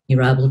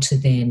 you're able to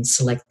then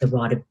select the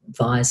right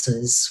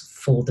advisors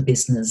for the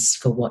business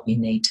for what you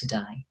need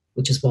today,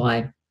 which is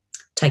why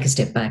take a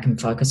step back and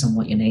focus on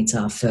what your needs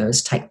are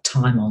first. Take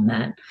time on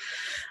that,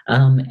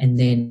 and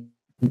then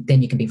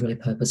you can be really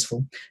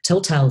purposeful.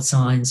 Telltale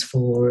signs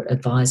for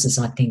advisors,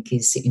 I think,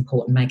 is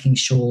important, making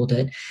sure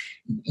that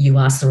you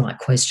ask the right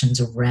questions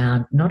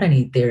around not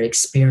only their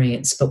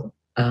experience, but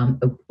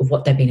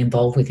what they've been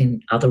involved with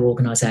in other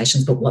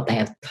organisations, but what they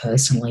have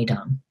personally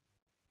done.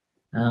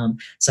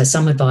 So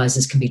some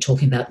advisors can be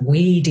talking about,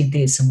 we did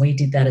this and we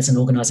did that as an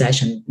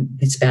organisation.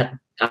 It's about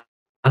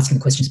asking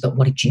questions about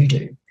what did you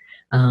do?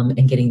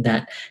 And getting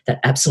that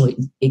absolute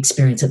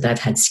experience that they've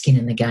had skin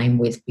in the game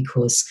with,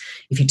 because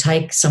if you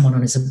take someone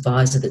on as an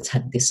advisor that's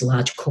had this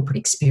large corporate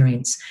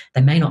experience,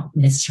 they may not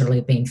necessarily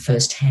have been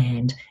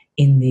first-hand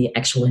in the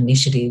actual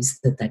initiatives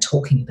that they're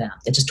talking about.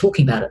 They're just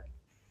talking about it.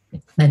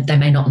 And they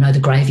may not know the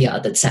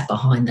graveyard that sat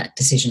behind that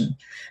decision,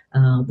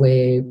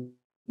 where,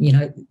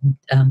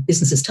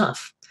 business is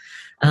tough.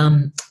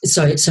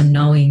 So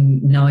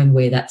knowing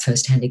where that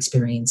first-hand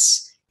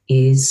experience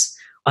is,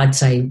 I'd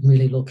say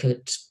really look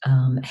at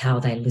how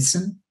they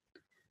listen,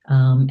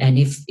 and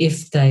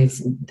if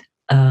they've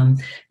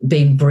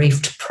been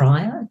briefed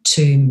prior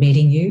to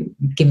meeting you,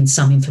 given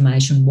some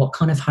information, what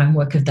kind of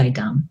homework have they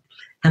done?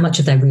 How much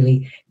are they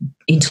really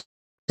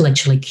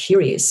intellectually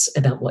curious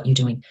about what you're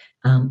doing?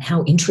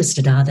 How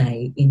interested are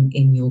they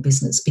in your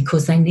business?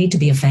 Because they need to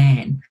be a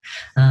fan.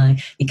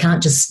 You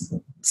can't just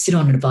sit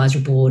on an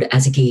advisory board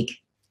as a gig.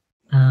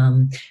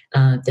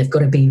 They've got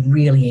to be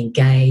really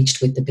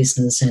engaged with the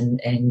business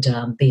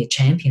and be a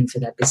champion for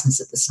that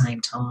business at the same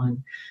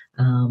time.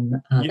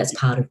 That's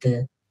part of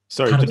the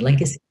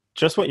legacy.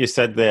 Just what you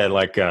said there,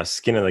 like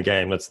skin in the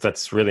game,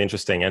 that's really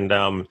interesting.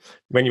 And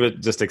when you were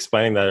just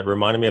explaining that, it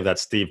reminded me of that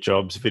Steve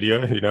Jobs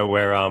video,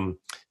 where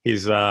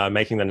he's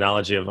making the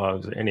analogy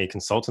of any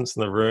consultants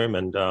in the room,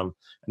 and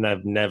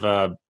they've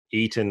never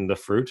eaten the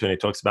fruit, and he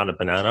talks about a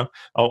banana.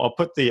 I'll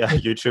put the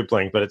YouTube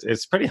link, but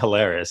it's pretty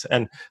hilarious.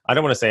 And I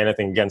don't want to say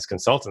anything against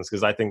consultants,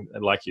 because I think,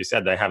 like you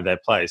said, they have their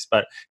place.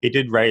 But he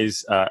did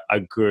raise a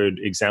good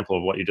example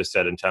of what you just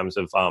said in terms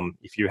of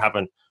if you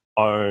haven't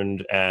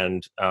owned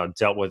and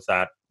dealt with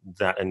that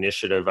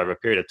initiative over a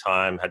period of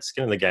time, had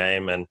skin in the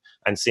game, and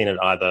seen it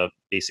either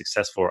be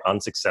successful or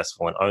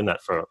unsuccessful, and own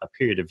that for a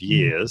period of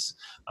years,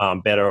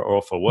 better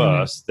or for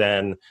worse,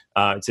 then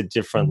it's a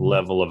different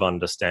level of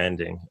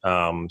understanding.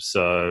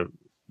 So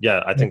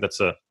yeah, I think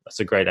that's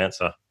a great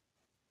answer.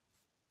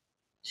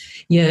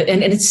 Yeah,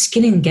 and it's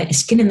skin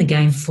in the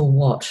game for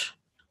what?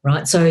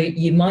 Right, so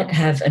you might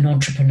have an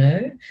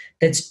entrepreneur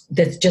that's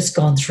just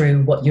gone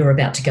through what you're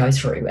about to go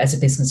through as a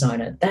business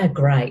owner. They're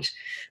great,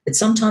 but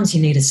sometimes you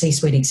need a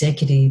C-suite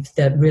executive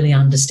that really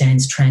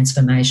understands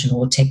transformation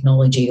or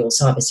technology or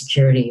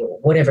cybersecurity or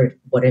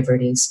whatever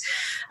it is.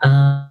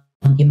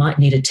 You might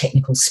need a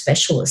technical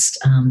specialist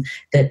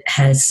that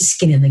has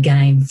skin in the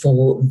game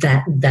for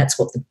that. That's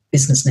what the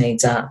business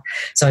needs are.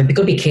 So you've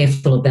got to be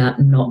careful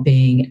about not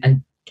being a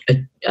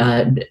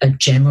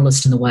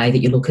generalist in the way that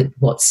you look at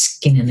what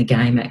skin in the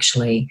game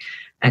actually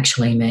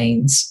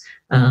means,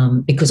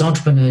 because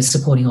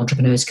supporting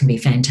entrepreneurs can be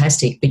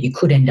fantastic, but you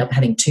could end up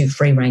having two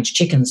free-range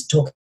chickens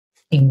talking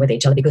with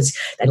each other because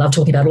they love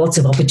talking about lots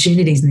of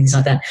opportunities and things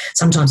like that.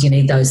 Sometimes you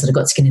need those that have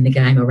got skin in the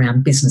game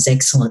around business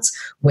excellence.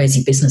 Where's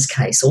your business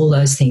case? All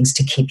those things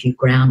to keep you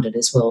grounded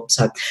as well.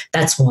 So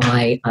that's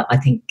why I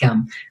think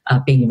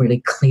being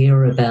really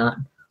clear about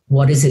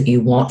what is it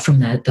you want from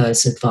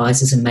those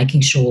advisors, and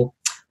making sure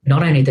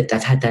not only that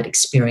they've had that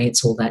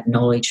experience or that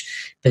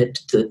knowledge, but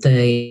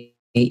that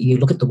you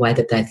look at the way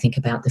that they think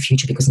about the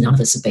future, because none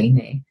of us have been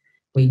there.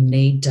 We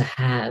need to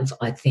have,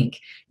 I think,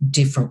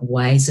 different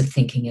ways of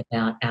thinking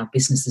about our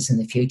businesses in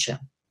the future.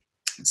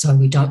 So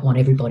we don't want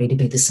everybody to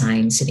be the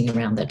same sitting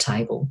around that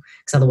table,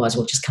 because otherwise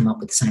we'll just come up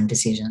with the same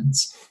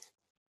decisions.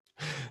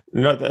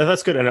 No,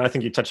 that's good. And I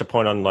think you touched a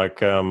point on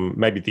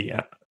maybe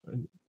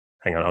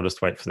hang on, I'll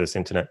just wait for this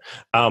internet.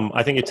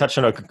 I think you touched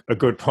on a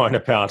good point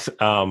about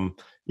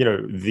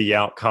the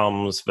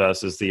outcomes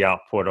versus the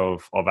output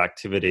of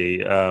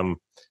activity.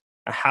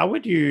 How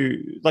would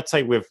you, let's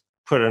say we've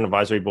put an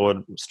advisory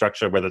board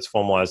structure, whether it's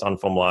formalized,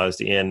 unformalized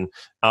in,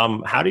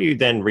 how do you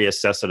then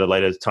reassess at a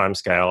later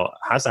timescale?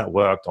 Has that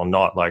worked or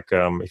not? Like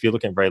if you're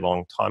looking at very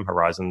long time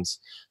horizons,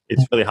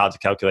 it's really hard to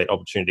calculate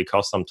opportunity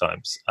cost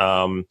sometimes.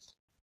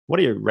 What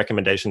are your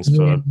recommendations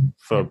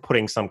for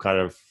putting some kind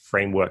of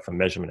framework for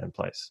measurement in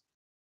place?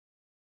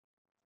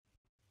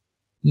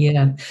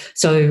 Yeah.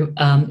 So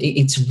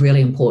it's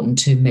really important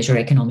to measure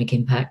economic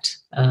impact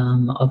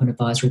of an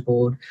advisory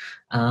board,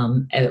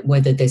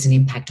 whether there's an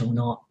impact or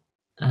not.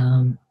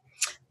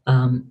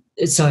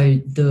 So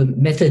the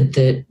method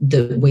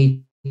that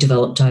we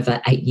developed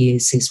over 8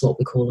 years is what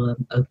we call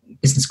a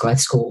business growth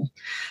score.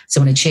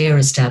 So when a chair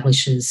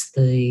establishes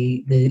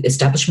the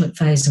establishment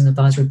phase in the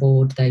advisory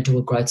board, they do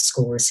a growth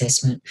score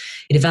assessment.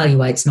 It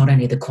evaluates not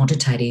only the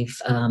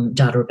quantitative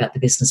data about the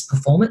business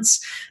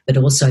performance, but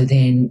also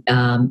then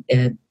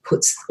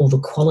puts all the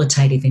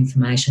qualitative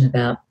information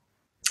about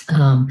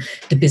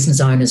the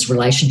business owner's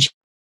relationship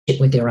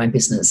with their own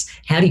business.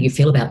 How do you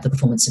feel about the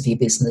performance of your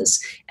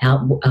business?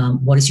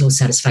 What is your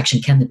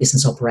satisfaction? Can the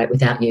business operate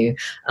without you?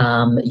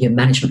 Your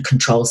management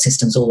control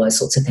systems, all those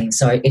sorts of things.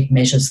 So it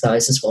measures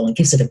those as well and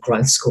gives it a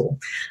growth score.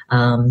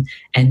 And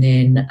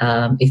then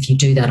if you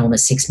do that on a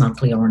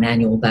 6-monthly or an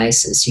annual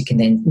basis, you can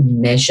then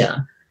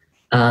measure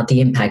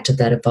the impact of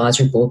that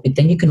advisory board. But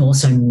then you can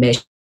also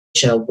measure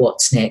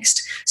what's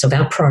next. So if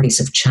our priorities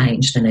have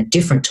changed and are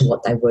different to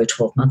what they were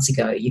 12 months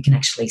ago, you can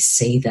actually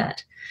see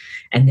that.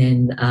 And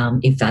then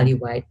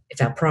evaluate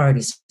if our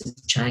priorities have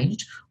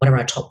changed. What are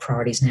our top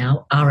priorities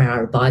now? Are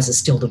our advisors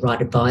still the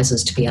right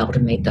advisors to be able to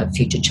meet that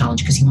future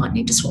challenge? Because you might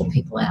need to swap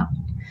people out.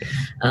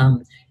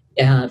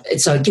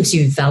 So it gives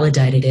you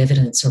validated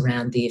evidence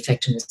around the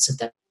effectiveness of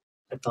that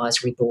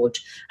advisory board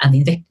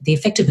and the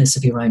effectiveness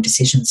of your own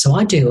decisions. So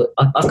I've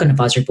got an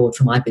advisory board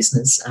for my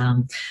business,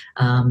 and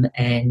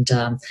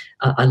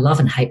I love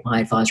and hate my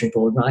advisory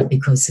board, right?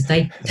 Because if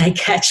they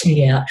catch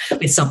me out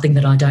with something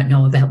that I don't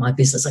know about my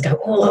business, I go,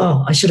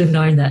 oh, I should have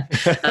known that.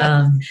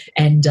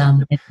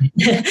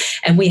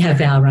 And we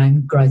have our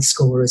own growth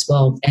score as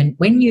well. And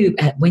when you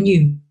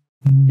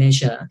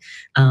measure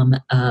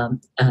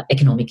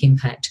economic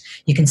impact,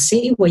 you can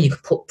see where you can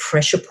put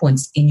pressure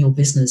points in your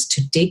business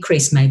to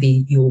decrease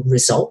maybe your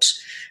result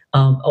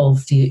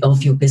of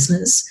your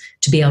business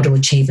to be able to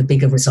achieve a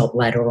bigger result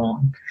later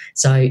on.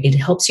 So it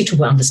helps you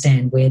to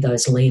understand where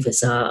those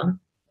levers are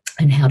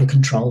and how to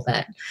control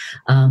that.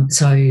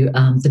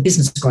 The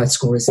business growth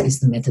score is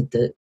the method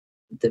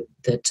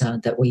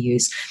that we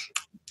use.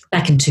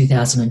 Back in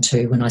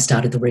 2002, when I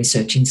started the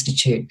Research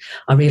Institute,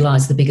 I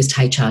realised the biggest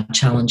HR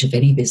challenge of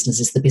any business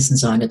is the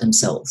business owner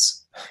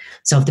themselves.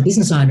 So if the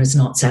business owner is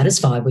not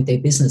satisfied with their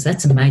business,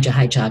 that's a major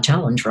HR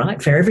challenge,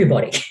 right, for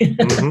everybody.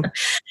 Mm-hmm.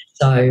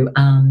 So,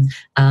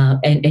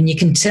 and you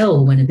can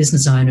tell when a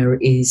business owner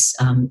is,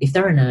 if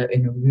they're in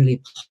a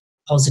really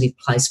positive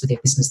place with their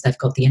business, they've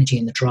got the energy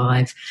and the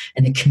drive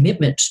and the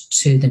commitment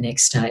to the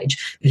next stage.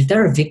 But if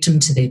they're a victim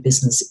to their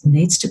business, it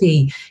needs to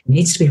be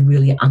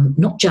really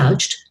not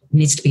judged.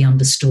 Needs to be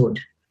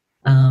understood,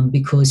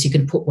 because you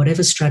can put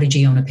whatever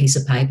strategy on a piece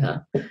of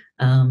paper,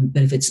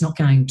 but if it's not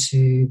going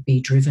to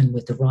be driven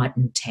with the right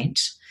intent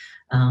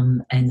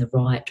and the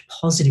right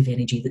positive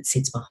energy that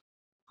sits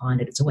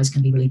behind it, it's always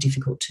going to be really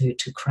difficult to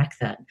crack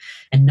that.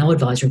 And no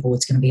advisory board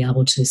is going to be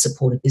able to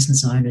support a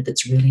business owner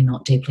that's really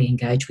not deeply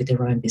engaged with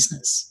their own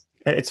business.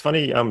 It's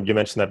funny you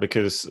mentioned that,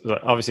 because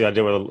obviously I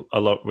deal a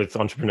lot with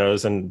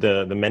entrepreneurs, and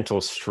the mental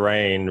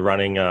strain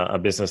running a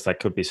business that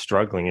could be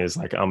struggling is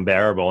like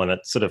unbearable, and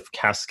it sort of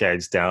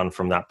cascades down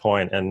from that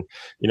point. And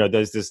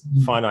there's this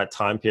finite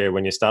time period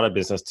when you start a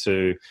business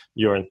to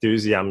your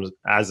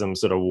enthusiasm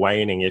sort of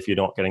waning if you're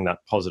not getting that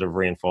positive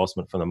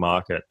reinforcement from the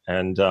market.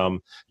 And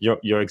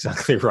you're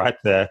exactly right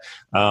there.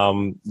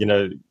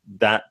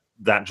 That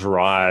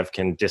drive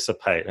can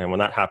dissipate, and when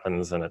that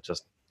happens, then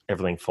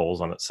everything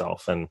falls on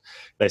itself, and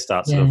they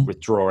start sort of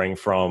withdrawing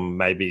from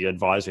maybe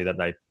advisory that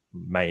they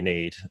may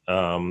need.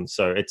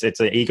 So it's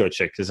an ego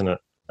check, isn't it,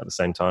 at the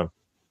same time?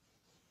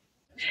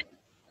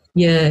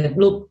 Yeah,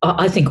 look,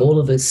 I think all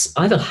of us,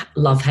 I have a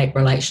love-hate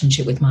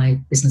relationship with my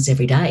business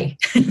every day.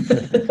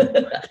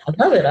 I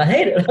love it, I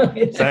hate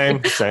it.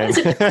 Same.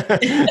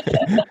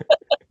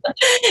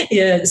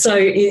 Yeah, so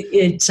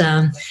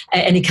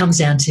and it comes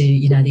down to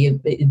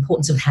the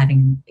importance of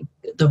having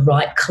the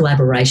right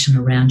collaboration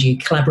around you,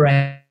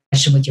 collaboration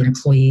with your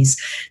employees,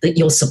 that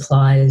your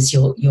suppliers,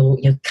 your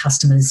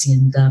customers,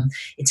 and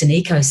it's an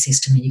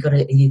ecosystem.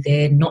 You're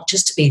there not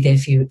just to be there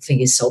for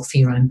yourself, for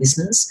your own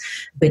business,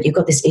 but you've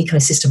got this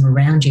ecosystem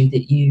around you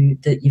that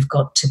you've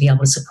got to be able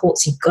to support.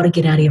 So you've got to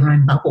get out of your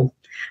own bubble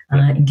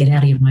and get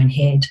out of your own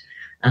head.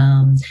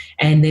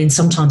 And then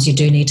sometimes you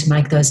do need to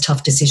make those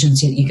tough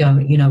decisions. You go,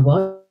 you know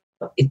what?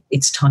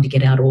 It's time to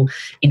get out. Or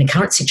in a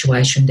current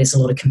situation, there's a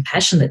lot of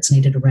compassion that's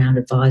needed around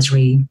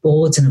advisory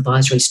boards and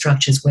advisory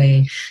structures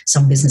where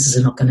some businesses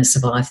are not going to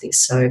survive this.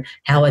 So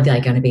how are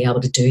they going to be able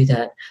to do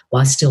that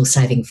while still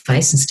saving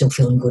face and still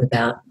feeling good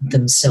about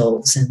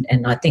themselves?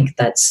 And I think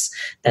that's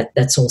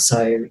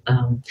also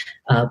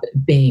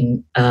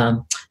being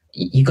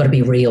you've got to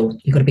be real.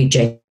 You've got to be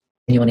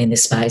genuine in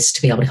this space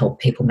to be able to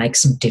help people make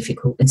some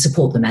difficult and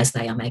support them as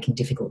they are making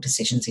difficult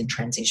decisions in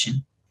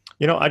transition.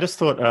 I just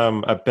thought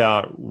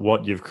about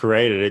what you've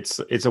created.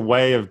 It's a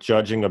way of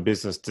judging a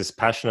business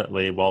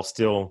dispassionately while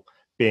still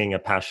being a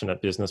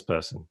passionate business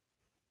person.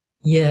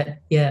 Yeah.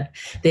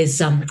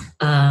 There's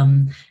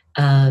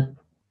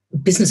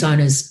business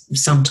owners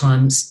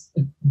sometimes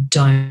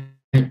don't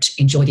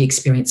enjoy the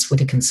experience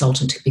with a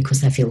consultant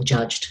because they feel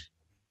judged,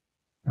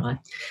 right?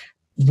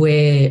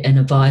 Where an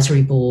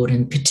advisory board,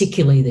 and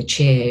particularly the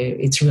chair,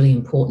 it's really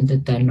important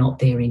that they're not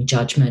there in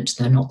judgment.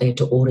 They're not there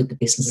to audit the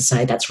business and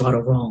say that's right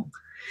or wrong.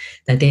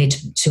 They're there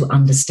to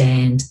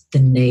understand the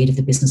need of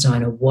the business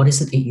owner. What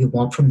is it that you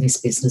want from this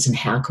business and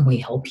how can we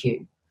help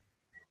you?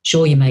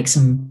 Sure, you make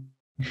some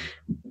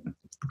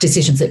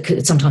decisions that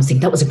could sometimes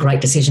think that was a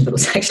great decision, but it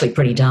was actually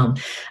pretty dumb.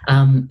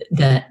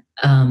 That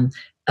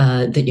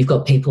you've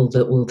got people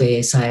that will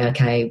there say,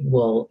 okay,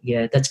 well,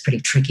 yeah, that's pretty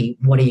tricky.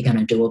 What are you going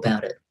to do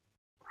about it?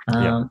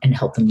 And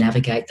help them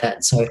navigate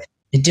that. So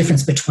the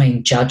difference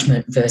between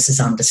judgment versus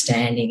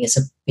understanding is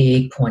a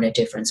big point of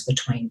difference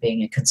between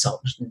being a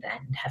consultant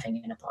and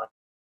having an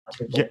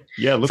advisory board.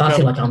 If I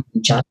feel like I'm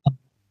being judged,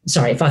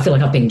 if I feel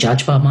like I'm being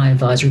judged by my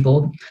advisory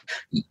board,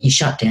 you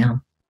shut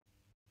down.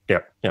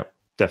 Yeah,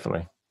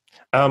 definitely.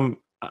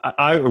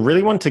 I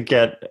really want to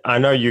get, I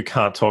know you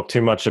can't talk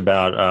too much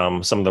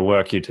about some of the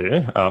work you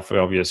do for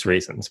obvious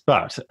reasons,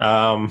 but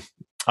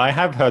I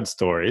have heard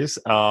stories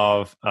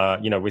of,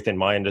 within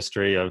my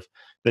industry of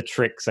the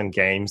tricks and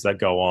games that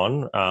go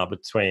on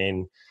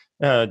between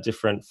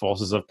different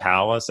forces of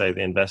power, say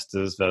the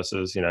investors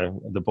versus,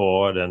 the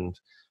board and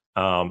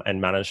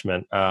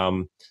management.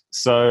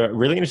 So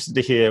really interested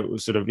to hear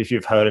sort of if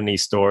you've heard any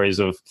stories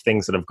of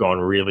things that have gone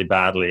really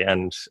badly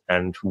and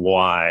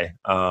why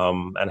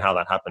and how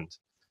that happened.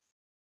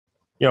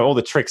 All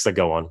the tricks that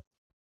go on.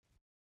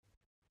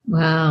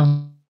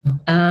 Wow.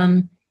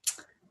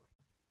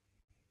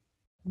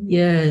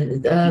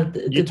 You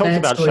talked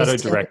about shadow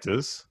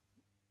directors.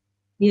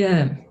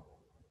 Yeah.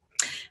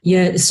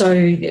 So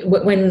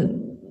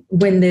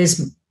when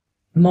there's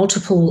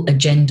multiple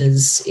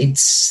agendas,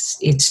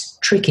 it's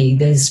tricky.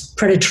 There's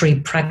predatory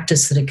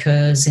practice that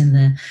occurs in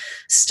the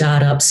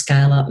startup,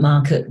 scale-up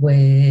market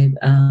where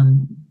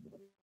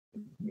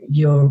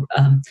you're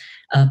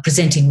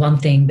presenting one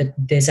thing, but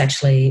there's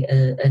actually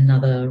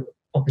another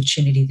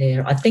opportunity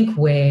there. I think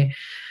where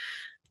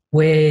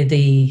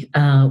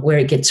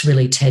it gets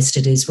really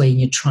tested is when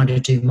you're trying to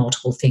do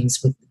multiple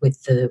things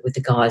with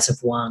the guise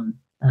of one.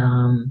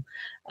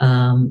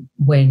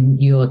 When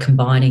you're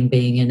combining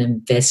being an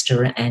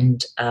investor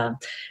and an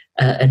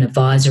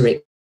advisor,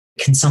 it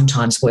can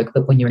sometimes work,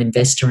 but when you're an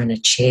investor and a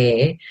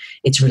chair,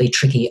 it's really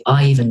tricky.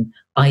 I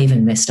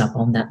even messed up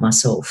on that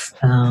myself.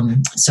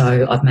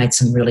 So I've made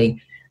some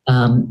really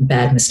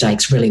bad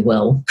mistakes really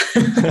well.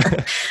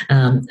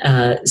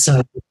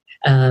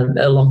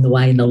 Along the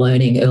way in the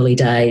learning early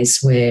days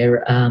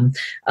where I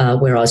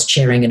was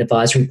chairing an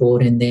advisory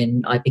board and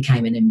then I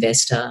became an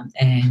investor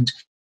and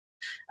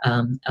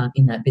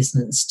in that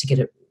business to get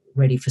it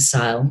ready for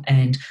sale.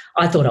 And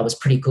I thought I was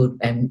pretty good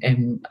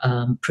and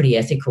pretty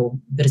ethical.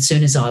 But as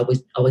soon as I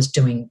was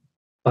doing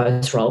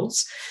both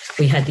roles,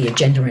 we had the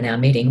agenda in our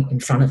meeting in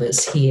front of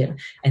us here.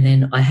 And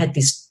then I had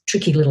this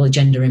tricky little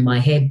agenda in my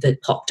head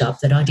that popped up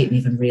that I didn't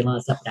even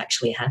realise that would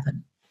actually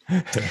happen.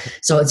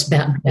 So it's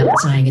about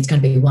saying it's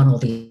going to be one or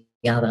the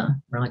other,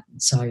 right?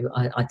 So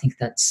I think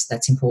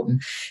that's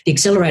important. The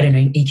accelerator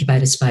and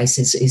incubator space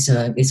is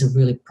a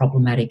really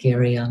problematic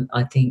area,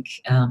 I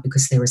think,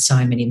 because there are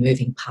so many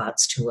moving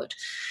parts to it.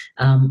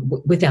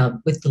 With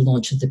the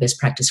launch of the best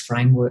practice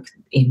framework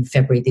in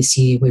February this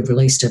year, we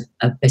released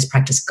a best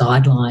practice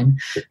guideline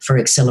for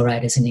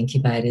accelerators and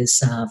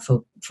incubators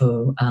for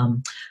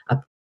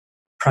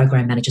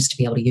program managers to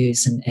be able to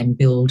use and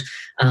build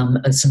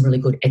some really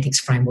good ethics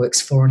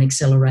frameworks for an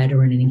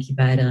accelerator and an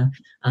incubator,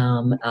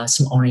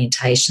 some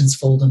orientations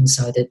for them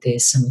so that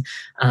there's some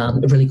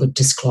really good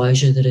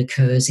disclosure that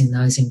occurs in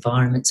those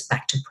environments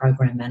back to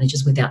program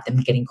managers without them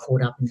getting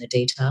caught up in the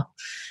detail.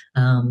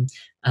 And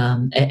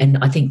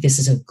I think this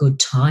is a good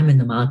time in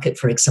the market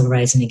for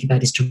accelerators and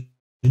incubators to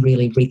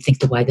really rethink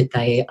the way that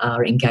they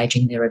are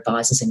engaging their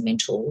advisors and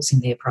mentors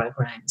in their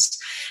programs,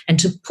 and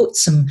to put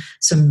some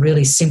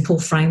really simple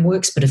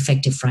frameworks but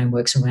effective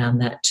frameworks around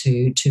that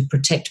to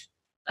protect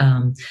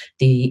both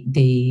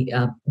the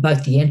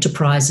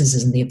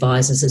enterprises and the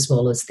advisors as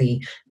well as the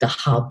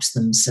hubs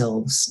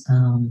themselves.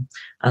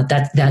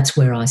 That's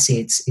where I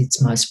see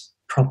it's most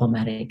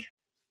problematic.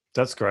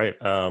 That's great.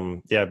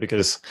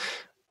 Because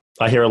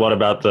I hear a lot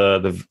about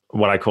the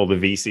what I call the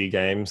VC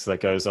games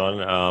that goes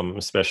on,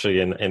 especially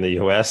in the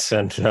US,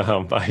 and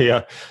I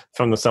hear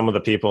from some of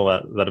the people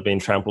that have been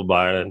trampled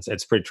by it, and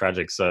it's pretty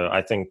tragic. So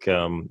I think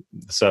the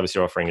service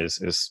you're offering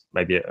is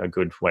maybe a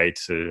good way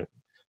to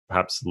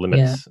perhaps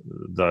limit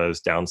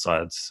those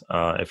downsides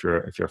if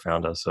you're a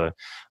founder. So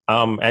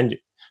and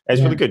it's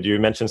really good. You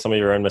mentioned some of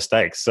your own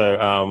mistakes,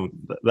 so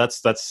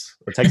that's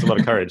it takes a lot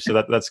of courage.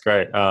 So that's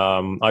great.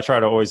 I try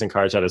to always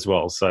encourage that as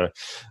well. So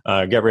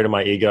get rid of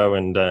my ego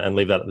and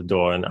leave that at the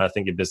door, and I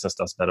think your business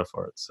does better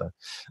for it. So,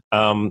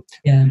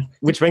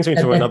 which brings me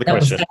to another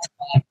question.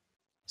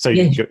 So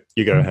you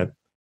go ahead.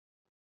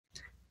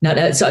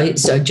 No, so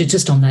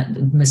just on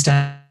that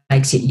mistake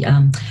takes it.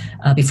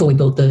 Before we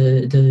built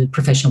the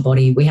professional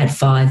body, we had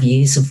 5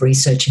 years of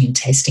researching and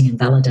testing and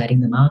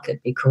validating the market,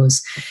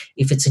 because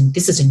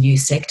this is a new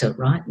sector,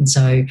 right? And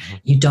so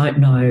you don't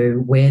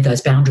know where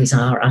those boundaries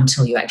are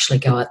until you actually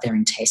go out there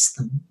and test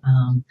them.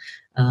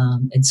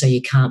 And so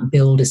you can't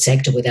build a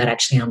sector without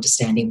actually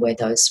understanding where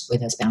those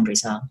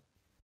boundaries are.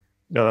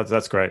 No,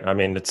 that's great. I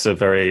mean, it's a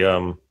very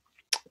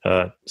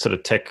sort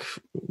of tech,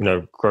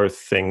 growth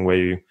thing where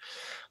you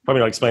probably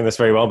not explain this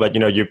very well, but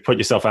you put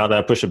yourself out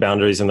there, push the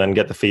boundaries, and then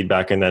get the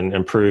feedback, and then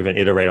improve and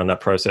iterate on that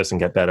process and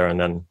get better, and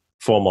then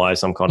formalize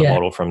some kind of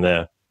model from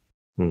there.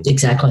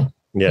 Exactly.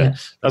 Yeah,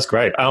 that's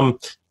great.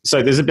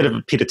 So there's a bit of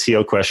a Peter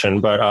Thiel question,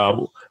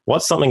 but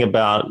what's something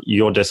about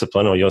your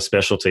discipline or your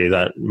specialty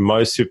that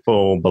most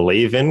people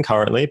believe in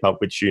currently,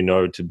 but which you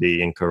know to be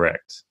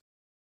incorrect?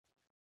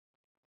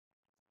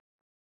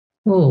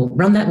 Oh,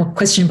 run that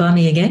question by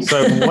me again.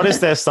 So what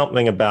is there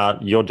something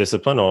about your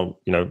discipline, or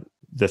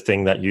the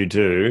thing that you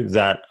do,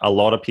 that a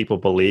lot of people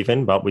believe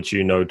in, but which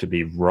you know to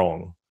be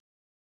wrong?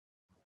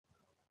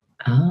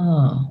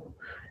 Oh,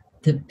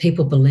 that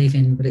people believe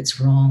in, but it's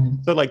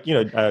wrong. So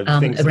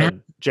things that are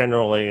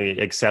generally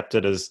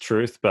accepted as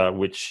truth, but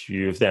which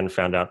you've then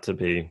found out to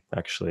be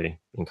actually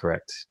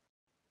incorrect.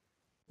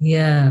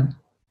 Yeah.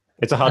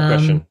 It's a hard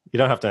question. You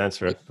don't have to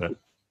answer it, but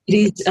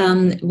it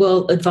is.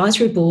 Well,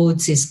 advisory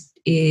boards is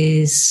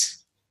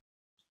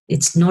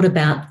it's not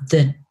about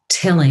the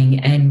telling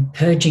and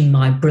purging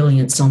my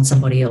brilliance on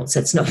somebody else.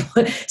 That's not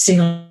what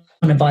sitting on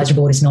an advisory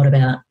board is not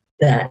about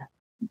that.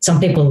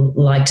 Some people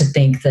like to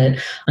think that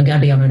I'm going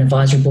to be on an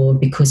advisory board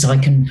because I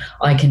can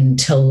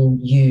tell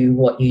you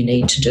what you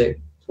need to do.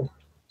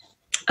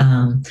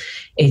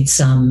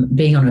 It's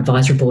being on an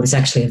advisory board is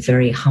actually a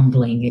very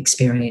humbling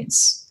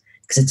experience,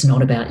 because it's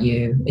not about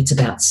you, it's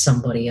about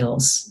somebody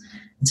else.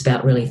 It's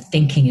about really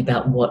thinking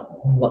about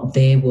what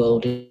their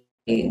world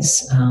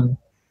is.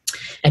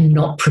 And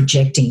not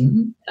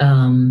projecting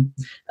your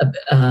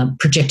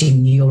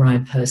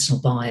own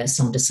personal bias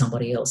onto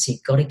somebody else.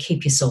 You've got to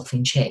keep yourself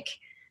in check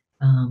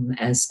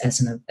as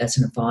an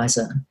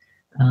advisor,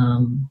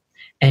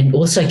 and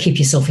also keep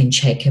yourself in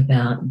check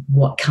about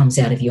what comes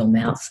out of your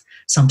mouth.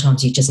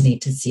 Sometimes you just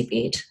need to zip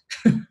it,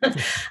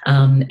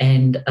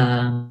 and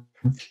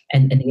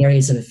the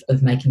areas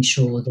of making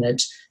sure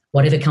that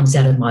whatever comes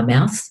out of my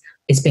mouth,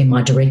 it's been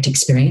my direct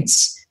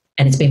experience.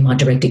 And it's been my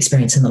direct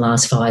experience in the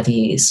last 5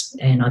 years.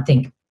 And I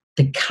think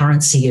the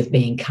currency of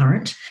being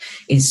current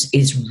is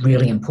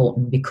really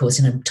important, because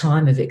in a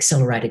time of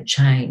accelerated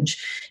change,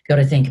 you've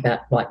got to think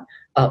about,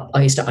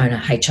 I used to own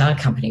a HR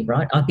company,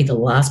 right? I'd be the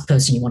last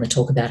person you want to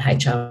talk about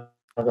HR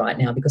right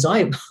now, because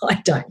I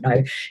don't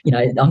know,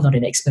 I'm not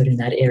an expert in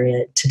that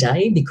area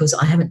today, because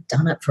I haven't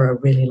done it for a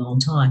really long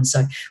time.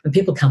 So when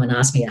people come and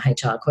ask me a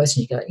HR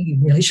question, you go, you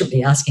really shouldn't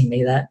be asking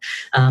me that.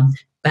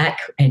 Back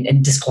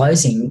and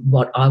disclosing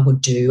what I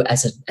would do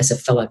as a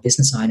fellow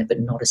business owner,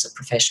 but not as a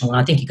professional. And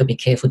I think you've got to be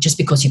careful. Just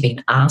because you've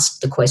been asked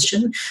the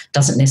question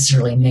doesn't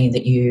necessarily mean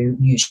that you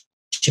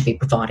should be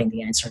providing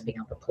the answer and being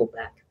able to pull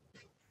back.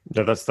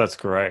 No, that's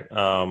great.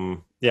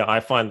 I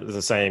find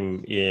the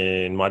same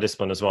in my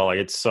discipline as well. Like,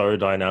 it's so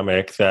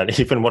dynamic that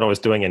even what I was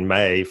doing in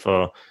May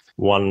for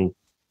one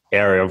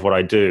area of what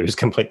I do is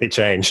completely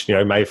changed.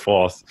 May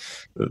 4th,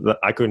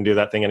 I couldn't do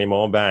that thing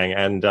anymore. Bang.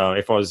 And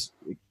if I was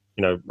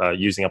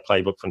using a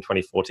playbook from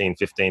 2014,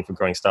 15 for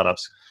growing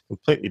startups,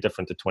 completely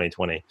different to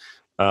 2020.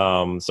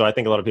 So I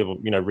think a lot of people,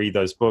 read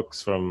those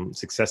books from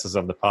successes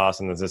of the past,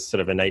 and there's this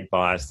sort of innate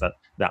bias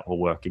that will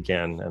work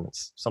again. And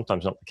it's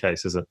sometimes not the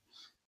case, is it?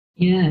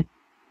 Yeah.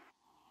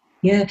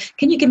 Yeah.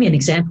 Can you give me an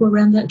example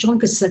around that, John?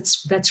 Because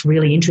that's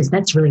really interesting.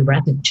 That's really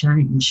rapid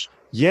change.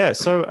 Yeah.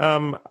 So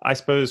I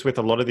suppose with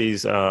a lot of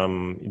these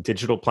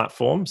digital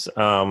platforms,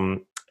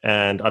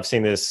 and I've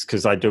seen this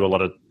because I do a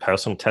lot of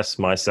personal tests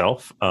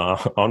myself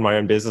on my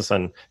own business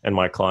and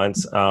my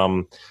clients.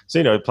 So,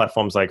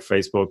 platforms like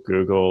Facebook,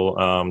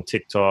 Google,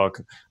 TikTok,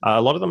 a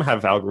lot of them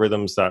have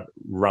algorithms that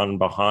run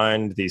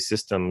behind these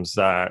systems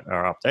that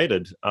are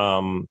updated.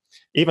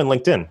 Even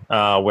LinkedIn,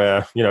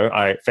 where,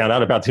 I found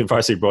out about the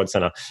Advisory Board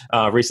Center.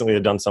 Recently,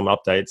 they've done some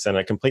updates, and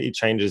it completely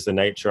changes the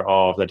nature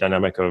of the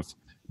dynamic of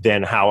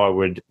then how I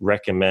would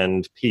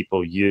recommend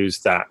people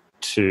use that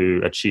to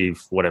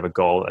achieve whatever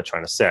goal they're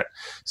trying to set.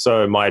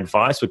 So my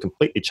advice would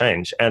completely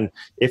change. And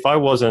if I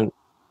wasn't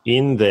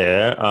in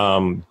there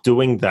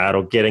doing that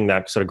or getting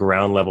that sort of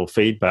ground level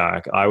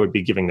feedback, I would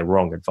be giving the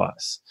wrong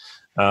advice.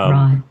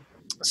 Right.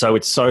 So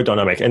it's so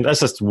dynamic. And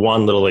that's just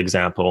one little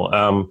example.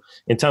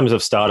 In terms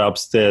of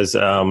startups, there's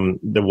the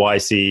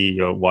YC,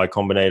 or Y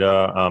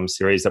Combinator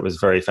series that was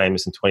very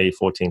famous in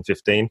 2014,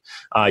 15,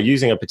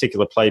 using a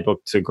particular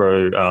playbook to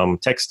grow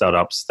tech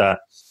startups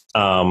that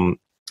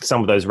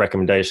some of those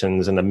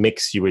recommendations and the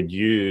mix you would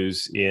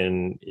use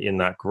in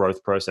that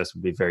growth process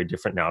would be very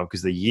different now,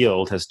 because the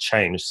yield has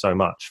changed so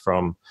much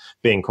from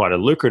being quite a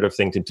lucrative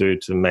thing to do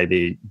to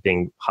maybe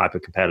being hyper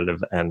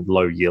competitive and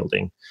low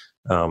yielding.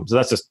 So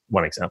that's just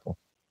one example.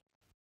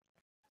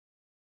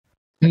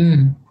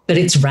 But but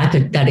it's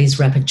rapid. That is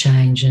rapid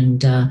change,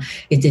 and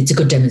it's a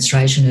good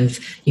demonstration of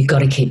you've got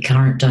to keep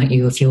current, don't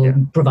you? If you're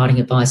providing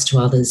advice to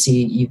others,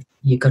 you've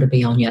got to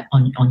be on your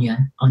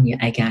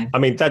A game. I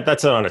mean,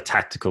 that's on a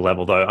tactical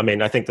level, though. I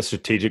mean, I think the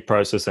strategic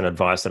process and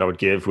advice that I would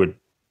give would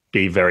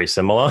be very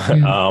similar,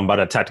 but at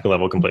a tactical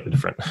level, completely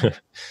different.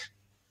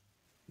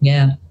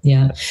 Yeah,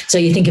 yeah. So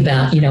you think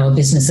about, a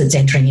business that's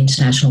entering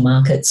international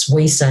markets.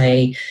 We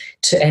say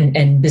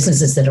and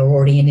businesses that are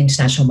already in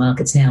international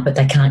markets now, but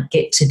they can't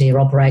get to their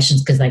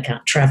operations because they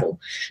can't travel,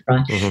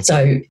 right? Mm-hmm.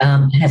 So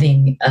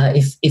having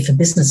if a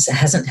business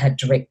hasn't had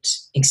direct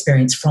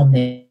experience from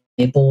their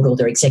board or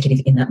their executive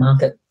in that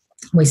market,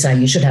 we say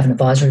you should have an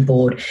advisory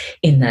board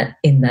in that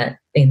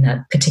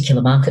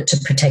particular market to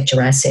protect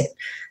your asset.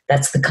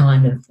 That's the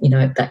kind of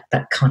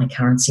that kind of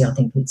currency. I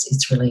think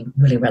it's really,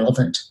 really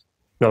relevant.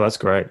 No, that's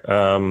great.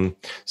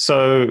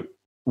 So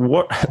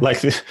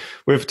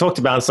we've talked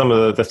about some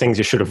of the things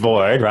you should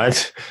avoid,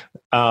 right?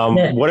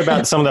 What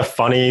about some of the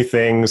funny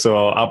things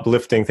or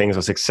uplifting things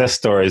or success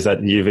stories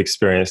that you've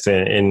experienced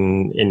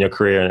in your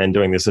career and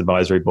doing this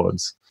advisory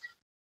boards?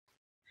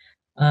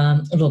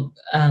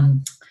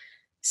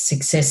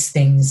 Success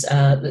things.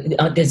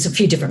 There's a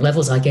few different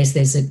levels, I guess.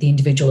 There's the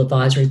individual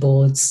advisory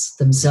boards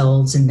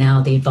themselves, and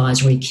now the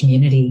advisory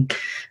community.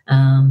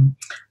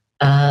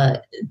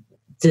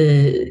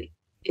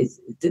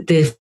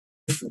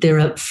 There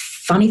are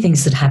funny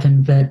things that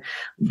happen, but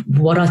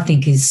what I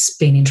think has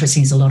been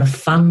interesting is a lot of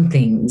fun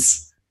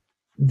things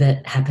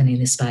that happen in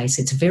this space.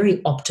 It's a very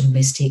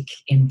optimistic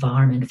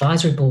environment.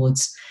 Advisory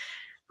boards,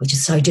 which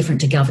is so different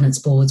to governance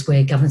boards,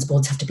 where governance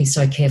boards have to be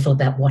so careful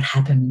about what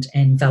happened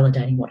and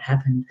validating what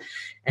happened.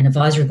 And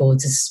advisory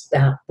boards is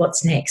about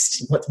what's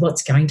next,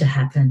 what's going to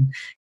happen.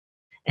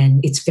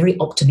 And it's very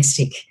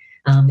optimistic.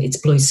 It's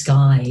blue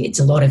sky. It's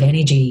a lot of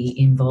energy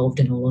involved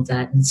in all of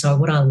that. And so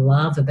what I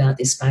love about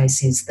this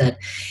space is that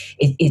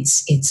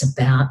it's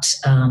about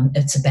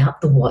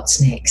the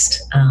what's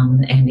next,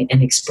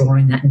 and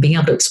exploring that and being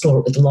able to explore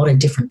it with a lot of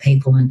different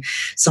people and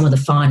some of the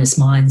finest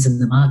minds in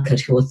the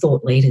market who are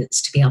thought leaders,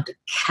 to be able to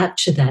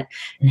capture that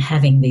and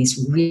having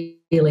these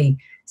really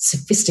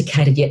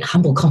sophisticated yet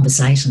humble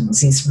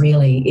conversations is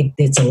really,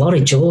 it's a lot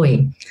of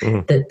joy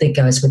that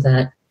goes with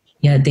that.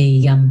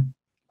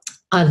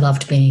 I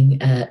loved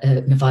being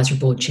an advisory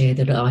board chair.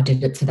 That I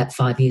did it for that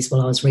 5 years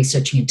while I was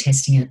researching and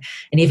testing it.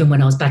 And even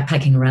when I was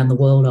backpacking around the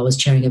world, I was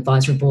chairing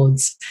advisory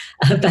boards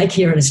back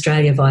here in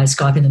Australia via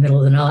Skype in the middle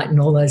of the night and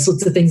all those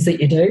sorts of things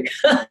that you do.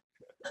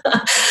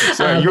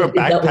 So you were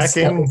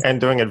backpacking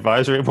and doing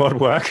advisory board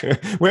work?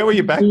 Where were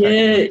you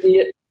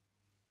backpacking?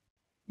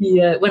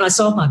 Yeah. When I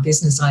sold my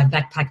business, I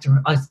backpacked.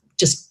 I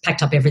just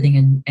packed up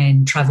everything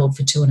and travelled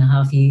for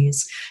 2.5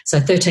 years.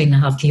 So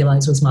 13.5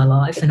 kilos was my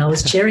life. And I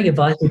was chairing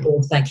advisory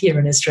boards back here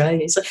in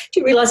Australia. So do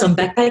you realise I'm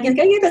backpacking? I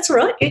go, yeah, that's all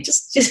right. You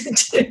just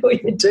do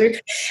what you do.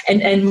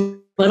 And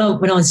when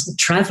I was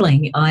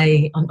travelling,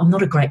 I'm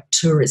not a great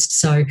tourist.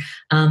 So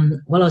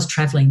while I was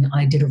travelling,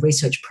 I did a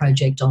research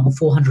project on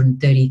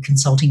 430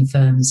 consulting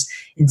firms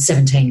in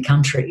 17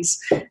 countries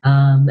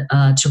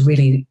to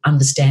really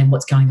understand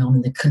what's going on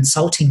in the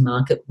consulting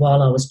market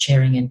while I was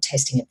chairing and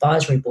testing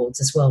advisory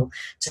boards as well,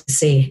 to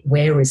see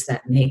where is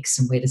that mix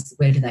and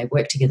where do they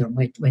work together and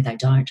where they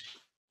don't.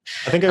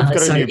 I think I've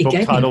got a new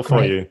book title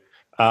for you.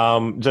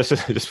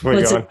 Just before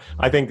you go on,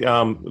 I think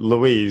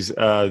Louise,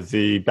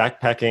 the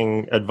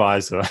backpacking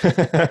advisor.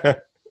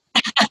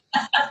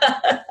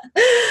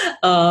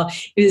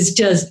 It was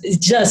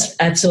just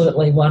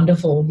absolutely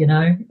wonderful,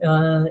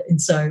 and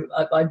so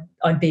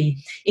I'd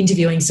be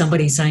interviewing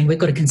somebody saying we've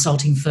got a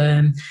consulting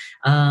firm,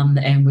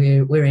 and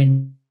we're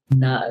in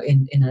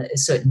a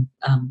certain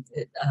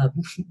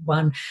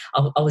one.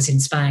 I was in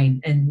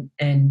Spain,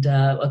 and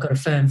I got a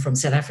firm from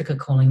South Africa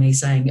calling me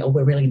saying, "Oh,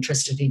 we're really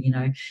interested in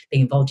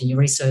being involved in your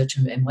research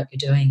and what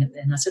you're doing."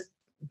 And I said,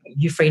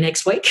 "You free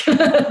next week?"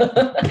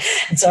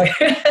 And so,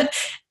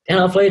 and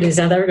I flew to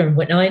South Africa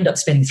and I ended up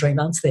spending 3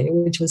 months there,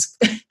 which was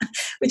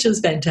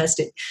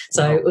fantastic.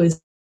 So wow. It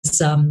was.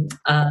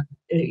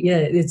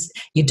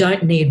 You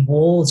don't need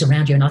walls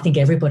around you, and I think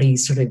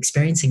everybody's sort of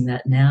experiencing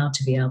that now,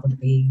 to be able to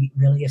be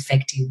really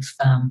effective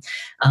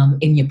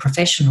in your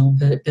professional,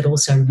 but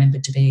also remember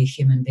to be a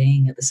human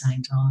being at the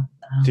same time.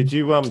 Did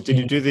you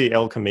do the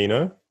El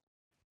Camino?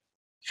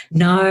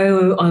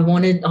 No, I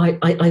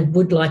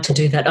would like to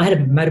do that. I had a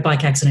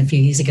motorbike accident a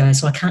few years ago,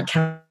 so I can't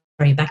carry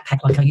a backpack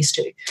like I used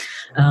to.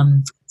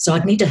 So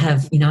I'd need to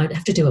have, I'd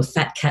have to do a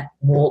fat cat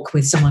walk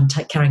with someone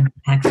carrying the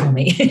pack for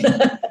me.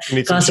 You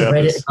need some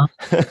service.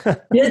 Yeah,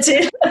 that's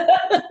it.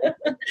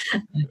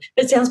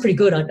 That sounds pretty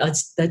good.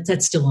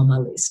 That's still on my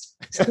list.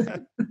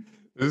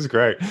 This is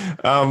great.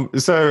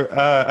 So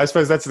I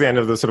suppose that's the end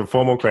of the sort of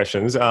formal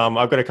questions.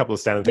 I've got a couple of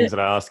standard things that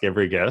I ask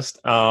every guest.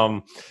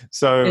 I'm,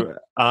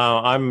 in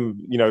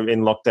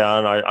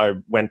lockdown. I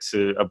went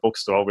to a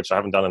bookstore, which I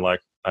haven't done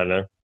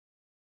in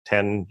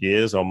 10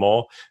 years or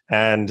more,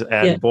 and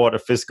bought a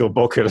physical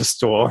book at a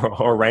store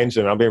or arranged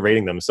it, and I've been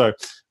reading them. So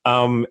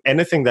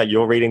anything that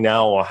you're reading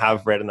now or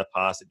have read in the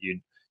past that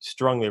you'd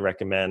strongly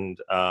recommend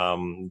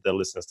the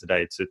listeners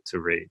today to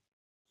read?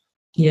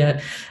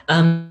 Yeah.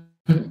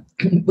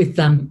 With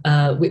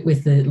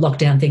the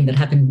lockdown thing that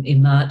happened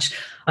in March,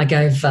 I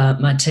gave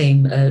my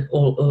team a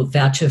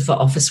voucher for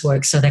office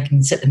work so they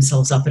can set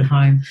themselves up at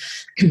home.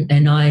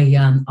 And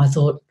I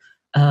thought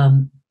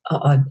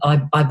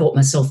I bought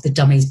myself the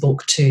dummies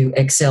book to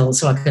Excel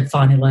so I could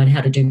finally learn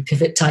how to do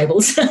pivot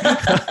tables.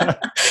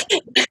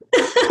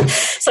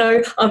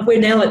 So we're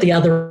now at the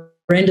other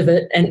end of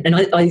it, and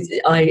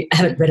I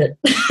haven't read it.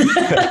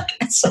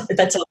 So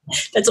that's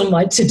on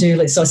my to-do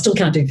list. So I still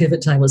can't do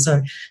pivot tables.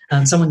 So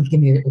someone can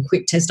give me a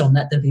quick test on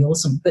that. That'd be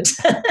awesome. But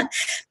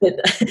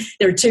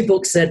there are two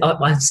books that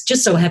I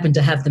just so happen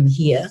to have them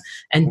here,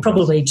 and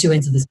probably two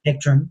ends of the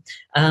spectrum.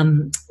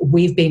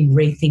 We've been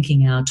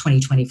rethinking our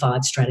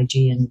 2025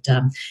 strategy, and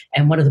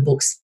one of the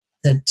books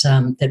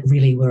that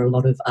really were a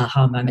lot of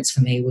aha moments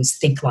for me was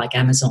Think Like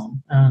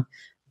Amazon.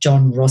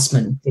 John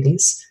Rossman, it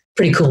is.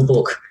 Pretty cool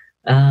book.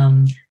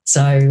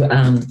 So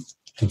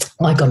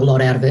I got a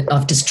lot out of it.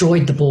 I've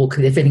destroyed the book.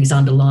 Everything's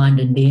underlined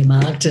and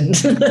earmarked. And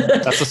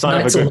that's a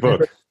sign of a good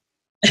book.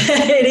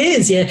 It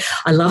is, yeah.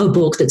 I love a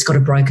book that's got a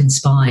broken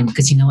spine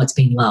because you know it's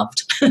been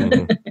loved.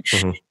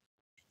 Mm-hmm.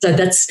 So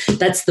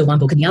that's the one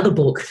book. And the other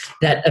book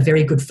that a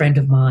very good friend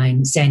of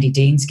mine, Sandy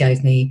Deans,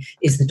 gave me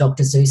is the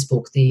Dr. Zeus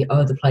book, the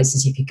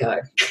Places You Could Go.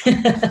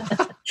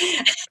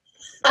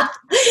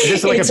 Is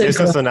this like a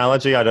business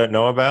analogy I don't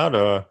know about,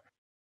 or?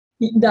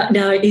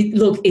 No.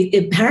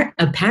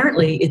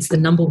 Apparently, it's the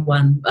number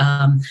one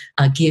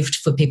gift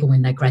for people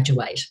when they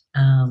graduate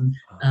from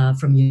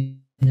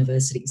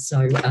university.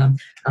 So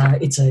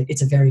it's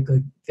a very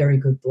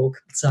good book.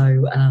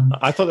 So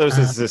I thought there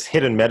was this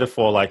hidden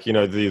metaphor, like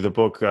the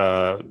book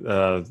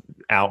Our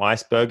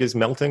Iceberg is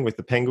Melting with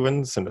the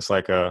penguins, and it's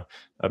like a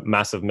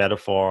massive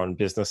metaphor on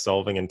business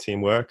solving and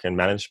teamwork and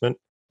management.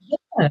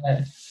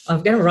 Yeah,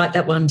 I'm going to write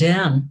that one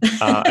down.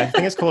 I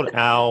think it's called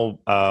Our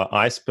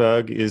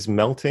Iceberg is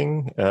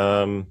Melting.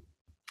 You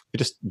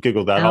just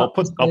Google that. I'll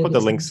put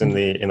the links in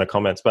the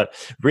comments. But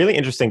really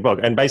interesting book.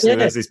 And basically,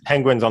 there's these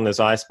penguins on this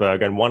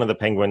iceberg, and one of the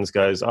penguins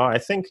goes, "Oh, I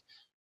think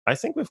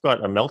we've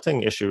got a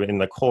melting issue in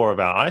the core of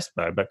our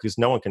iceberg, but because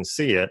no one can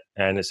see it,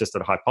 and it's just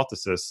a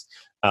hypothesis."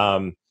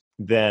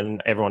 Then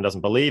everyone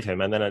doesn't believe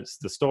him, and then it's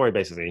the story.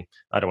 Basically,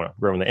 I don't want to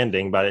ruin the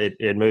ending, but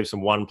it moves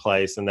from one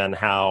place, and then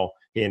how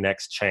he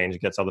next change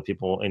gets other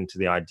people into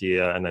the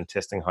idea, and then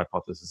testing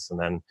hypothesis, and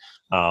then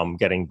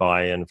getting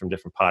buy-in from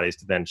different parties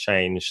to then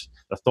change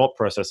the thought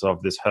process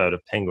of this herd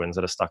of penguins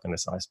that are stuck in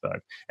this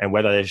iceberg, and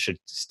whether they should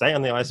stay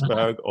on the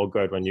iceberg or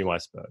go to a new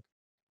iceberg.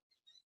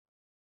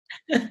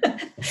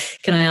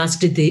 Can I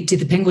ask, did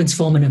the penguins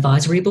form an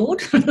advisory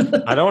board?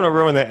 I don't want to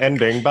ruin the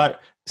ending,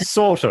 but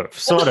sort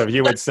of,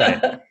 you would say.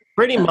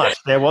 Pretty much.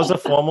 There was a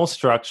formal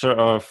structure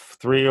of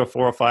 3 or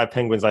 4 or 5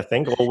 penguins, I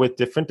think, all with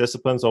different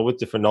disciplines, all with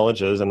different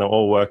knowledges, and they're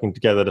all working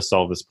together to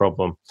solve this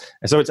problem.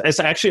 And so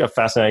it's actually a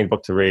fascinating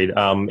book to read.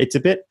 It's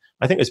a bit,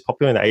 I think it was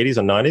popular in the 80s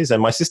or 90s,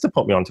 and my sister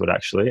put me onto it,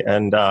 actually,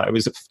 and it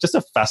was just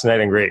a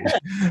fascinating read.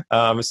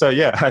 So,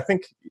 yeah, I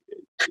think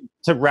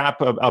to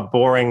wrap a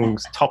boring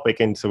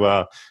topic into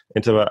a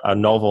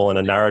novel and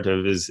a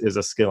narrative is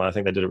a skill, and I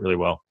think they did it really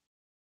well.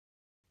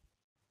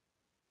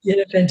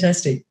 Yeah,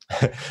 fantastic.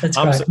 That's great.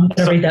 I'm going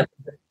to read that.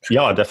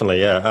 Yeah, definitely.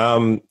 Yeah,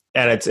 and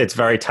it's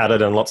very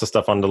tattered and lots of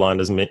stuff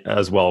underlined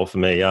as well for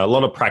me. A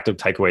lot of practical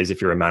takeaways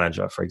if you're a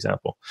manager, for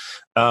example.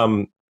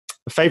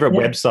 Favorite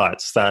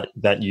websites that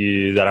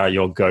are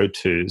your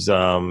go-tos?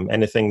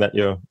 Anything that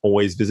you're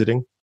always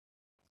visiting?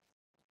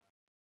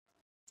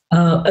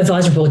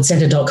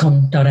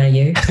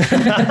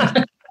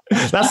 Advisoryboardcentre.com.au.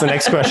 That's the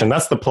next question.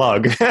 That's the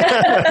plug.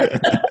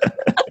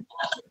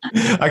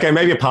 Okay,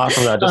 maybe apart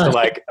from that, just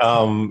to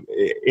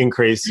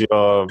increase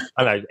your,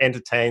 I don't know,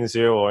 entertains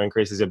you or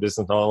increases your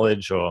business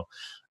knowledge, or.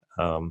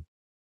 I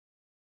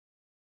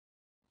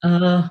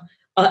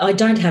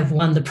don't have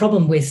one. The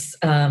problem with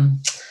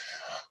when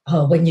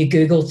you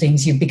Google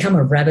things, you become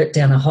a rabbit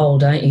down a hole,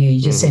 don't you?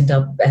 You just end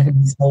up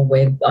having this whole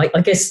web.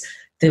 I guess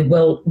the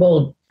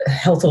World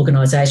Health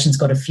Organization's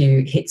got a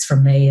few hits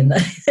from me in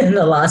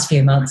the last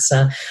few months.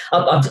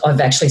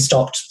 I've actually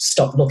stopped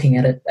looking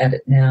at it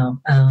now.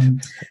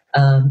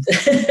 But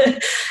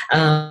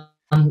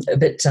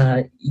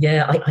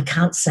I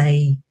can't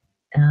say.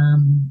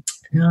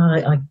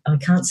 No, I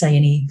can't say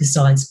any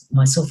besides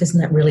myself.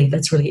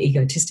 That's really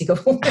egotistical.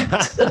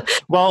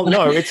 Well,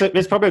 no,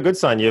 it's probably a good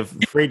sign. You've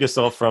freed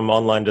yourself from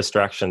online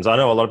distractions. I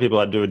know a lot of people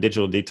that do a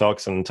digital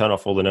detox and turn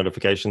off all the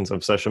notifications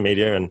of social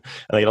media, and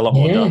they get a lot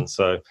more done.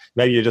 So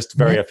maybe you're just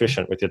very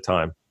efficient with your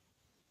time.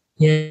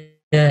 Yeah.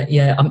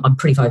 I'm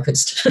pretty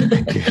focused.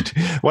 Good.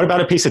 What about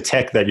a piece of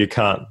tech that you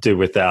can't do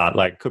without?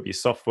 Like, could be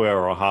software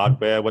or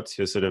hardware. What's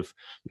your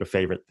your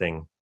favorite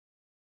thing?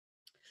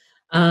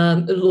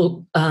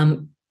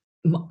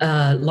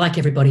 Like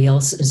everybody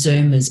else,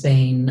 Zoom has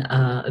been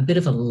a bit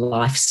of a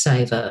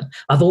lifesaver.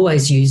 I've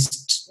always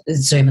used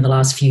Zoom in the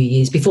last few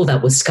years. Before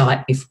that was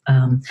Skype.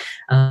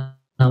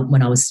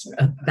 When I was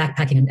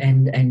backpacking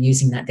and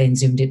using that, then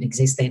Zoom didn't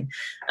exist then.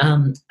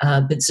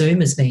 But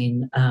Zoom has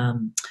been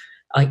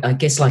I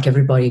guess like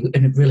everybody,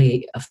 in a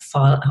really a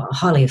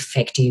highly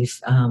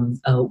effective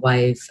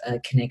way of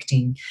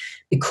connecting,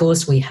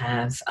 because we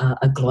have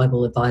a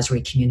global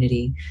advisory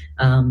community.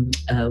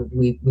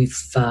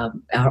 We've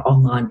our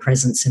online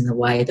presence in the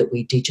way that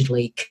we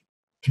digitally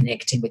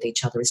connecting with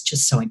each other is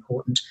just so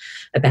important.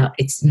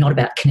 It's not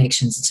about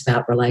connections, it's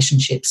about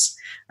relationships.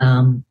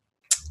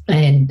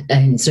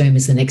 And Zoom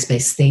is the next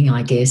best thing,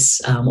 I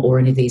guess, or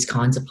any of these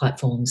kinds of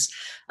platforms,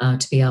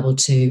 to be able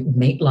to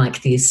meet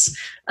like this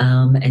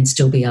and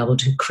still be able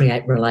to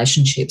create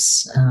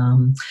relationships.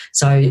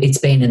 So it's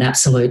been an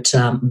absolute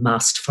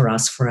must for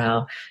us,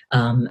 for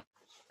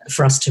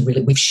us to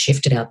really, we've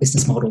shifted our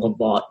business model a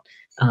lot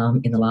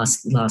in the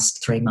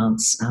last 3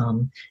 months,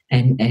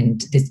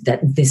 and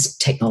this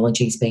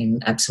technology has been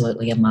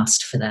absolutely a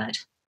must for that.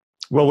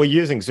 Well, we're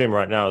using Zoom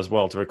right now as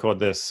well to record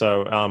this.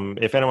 So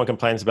if anyone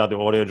complains about the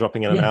audio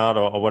dropping in and out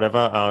or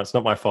whatever, it's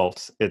not my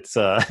fault. It's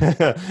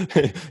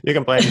you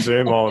can blame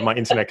Zoom or my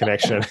internet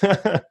connection.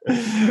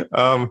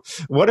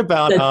 What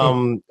about,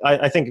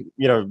 I think,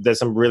 there's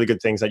some really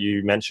good things that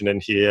you mentioned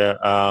in here.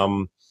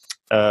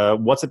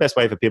 What's the best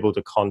way for people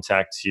to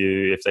contact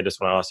you if they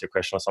just want to ask you a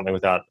question or something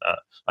without,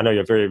 I know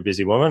you're a very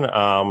busy woman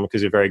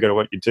because you're very good at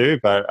what you do,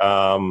 but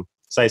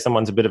say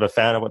someone's a bit of a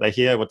fan of what they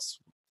hear,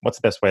 what's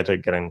the best way to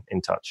get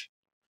in touch?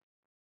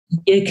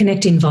 Yeah,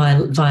 connecting via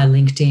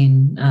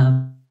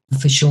LinkedIn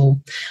for sure.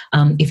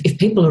 If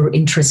people are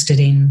interested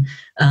in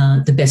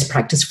the best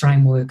practice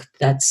framework,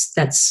 that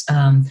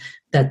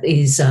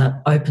is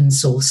open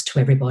source to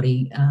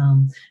everybody.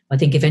 I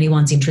think if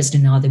anyone's interested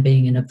in either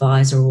being an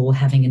advisor or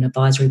having an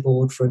advisory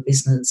board for a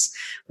business,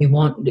 we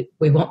want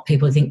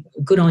people to think,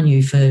 good on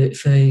you for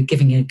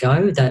giving it a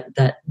go.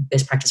 That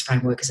best practice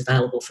framework is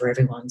available for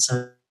everyone.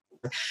 So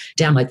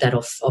download that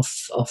off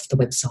the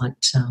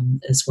website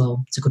as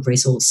well. It's a good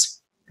resource.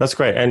 That's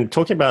great. And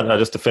talking about,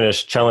 just to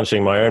finish,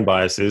 challenging my own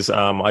biases,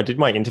 I did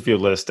my interview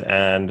list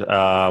and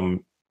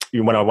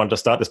when I wanted to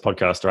start this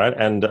podcast, right?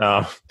 And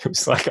it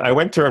was like I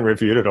went through and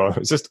reviewed it all. It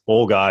was just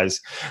all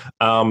guys.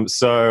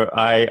 So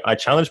I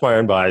challenged my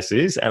own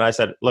biases and I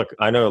said, look,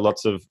 I know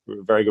lots of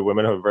very good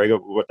women who are very good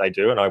at what they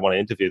do and I want to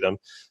interview them.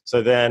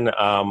 So then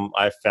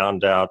I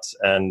found out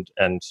and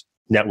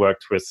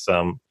networked with,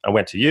 I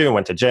went to you, I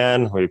went to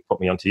Jan, who put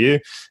me onto you,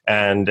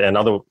 and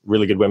other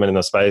really good women in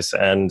the space.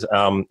 And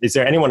is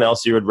there anyone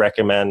else you would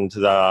recommend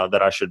that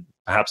I should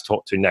perhaps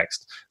talk to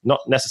next? Not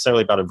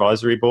necessarily about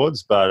advisory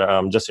boards,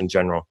 but just in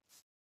general.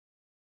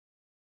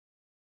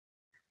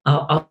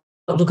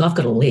 Look, I've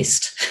got a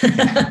list.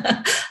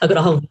 I've got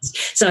a whole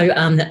list. So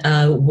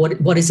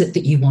what is it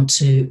that you want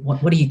to,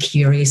 what are you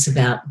curious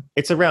about?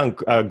 It's around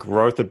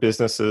growth of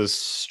businesses,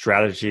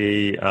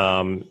 strategy,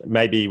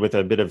 maybe with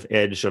a bit of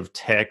edge of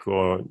tech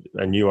or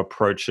new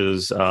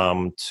approaches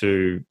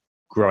to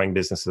growing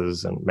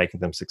businesses and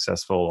making them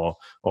successful,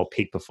 or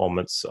peak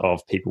performance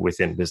of people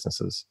within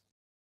businesses.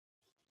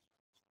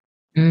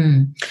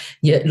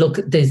 Yeah, look,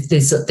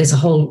 there's a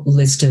whole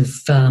list of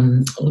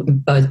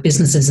both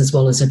businesses as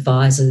well as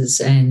advisors,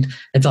 and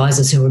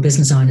advisors who are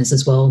business owners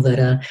as well,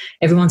 that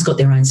everyone's got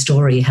their own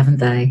story, haven't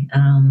they?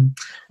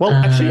 Well,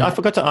 actually, I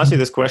forgot to ask you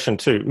this question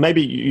too.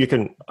 Maybe you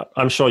can,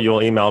 I'm sure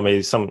you'll email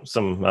me some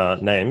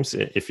names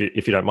if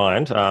you don't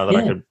mind, that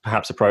I could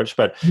perhaps approach.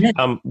 But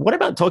what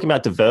about talking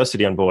about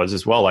diversity on boards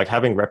as well, like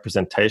having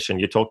representation?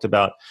 You talked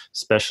about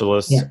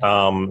specialists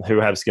who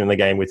have skin in the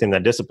game within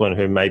their discipline,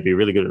 who may be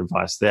really good at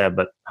advice there,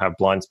 but have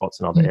blind spots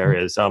in other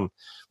areas.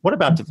 What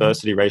about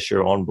diversity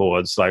ratio on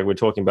boards? Like we're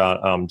talking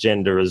about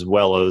gender as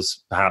well as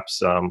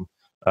perhaps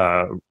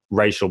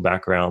racial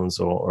backgrounds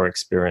or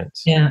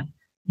experience. Yeah.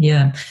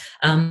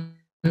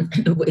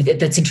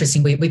 That's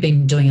interesting. We've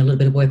been doing a little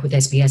bit of work with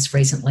SBS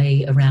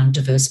recently around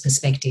diverse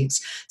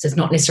perspectives. So it's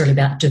not necessarily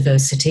about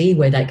diversity,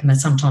 where they can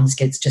sometimes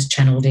gets just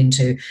channeled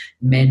into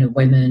men and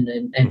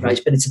women and race,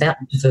 but it's about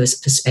diverse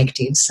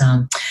perspectives.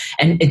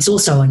 And it's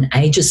also an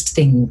ageist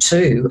thing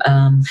too.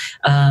 You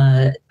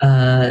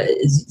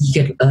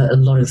get a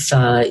lot of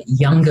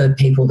younger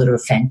people that are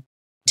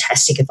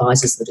fantastic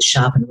advisors that are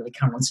sharp and really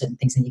current on certain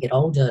things, and you get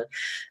older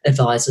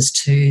advisors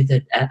too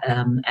that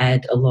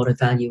add a lot of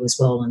value as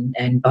well,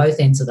 and both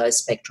ends of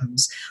those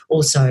spectrums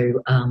also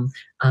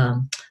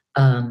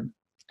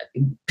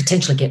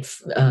potentially get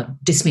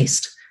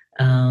dismissed.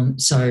 Like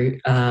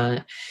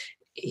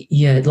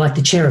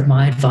the chair of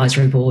my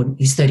advisory board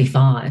is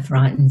 35,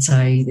 right? And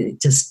so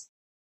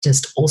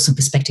just awesome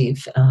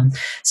perspective.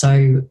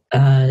 So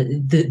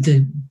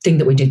the thing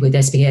that we did with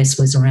SBS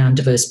was around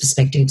diverse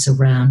perspectives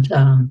around,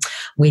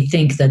 we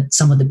think that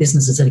some of the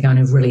businesses that are going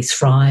to really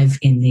thrive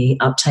in the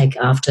uptake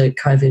after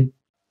COVID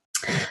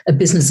are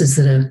businesses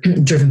that are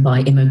driven by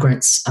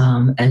immigrants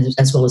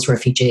as well as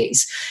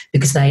refugees,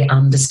 because they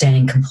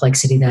understand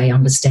complexity, they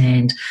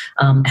understand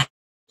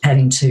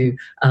having to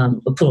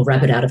pull a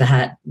rabbit out of a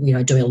hat,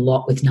 doing a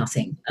lot with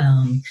nothing.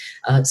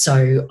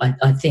 So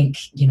I think,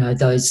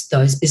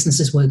 those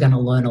businesses were going to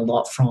learn a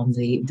lot from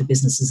the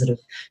businesses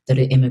that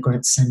are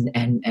immigrants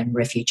and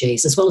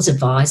refugees, as well as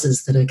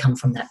advisors that have come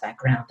from that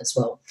background as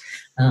well.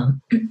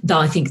 Though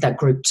I think that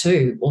group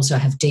too also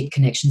have deep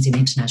connections in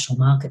international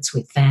markets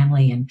with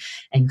family and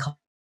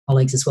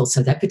colleagues as well.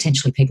 So that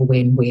potentially people,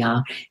 when we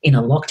are in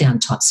a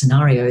lockdown type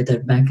scenario, that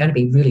are going to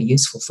be really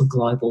useful for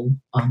global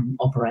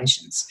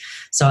operations.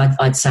 So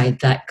I'd say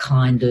that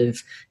kind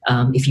of,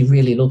 if you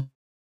really looking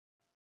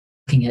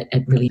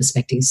at really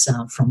perspectives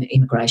from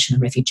immigration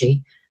and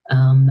refugee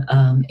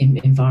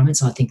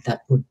environments, I think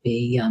that would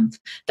be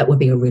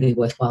a really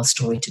worthwhile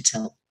story to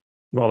tell.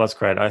 Well, that's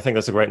great. I think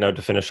that's a great note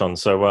to finish on.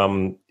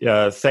 So,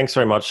 thanks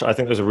very much. I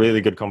think there's a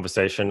really good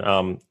conversation.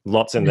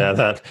 Lots in there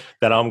that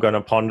I'm going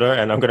to ponder,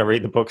 and I'm going to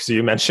read the books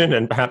you mentioned,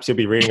 and perhaps you'll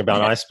be reading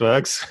about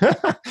icebergs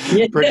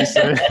pretty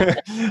soon.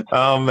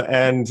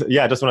 And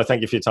yeah, I just want to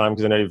thank you for your time,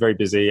 because I know you're very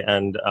busy,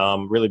 and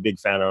really big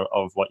fan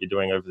of what you're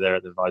doing over there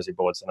at the Advisory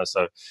Board Centre.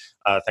 So,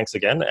 thanks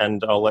again,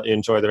 and I'll let you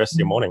enjoy the rest of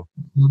your morning.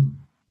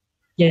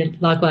 Yeah,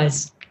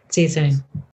 likewise. See you soon.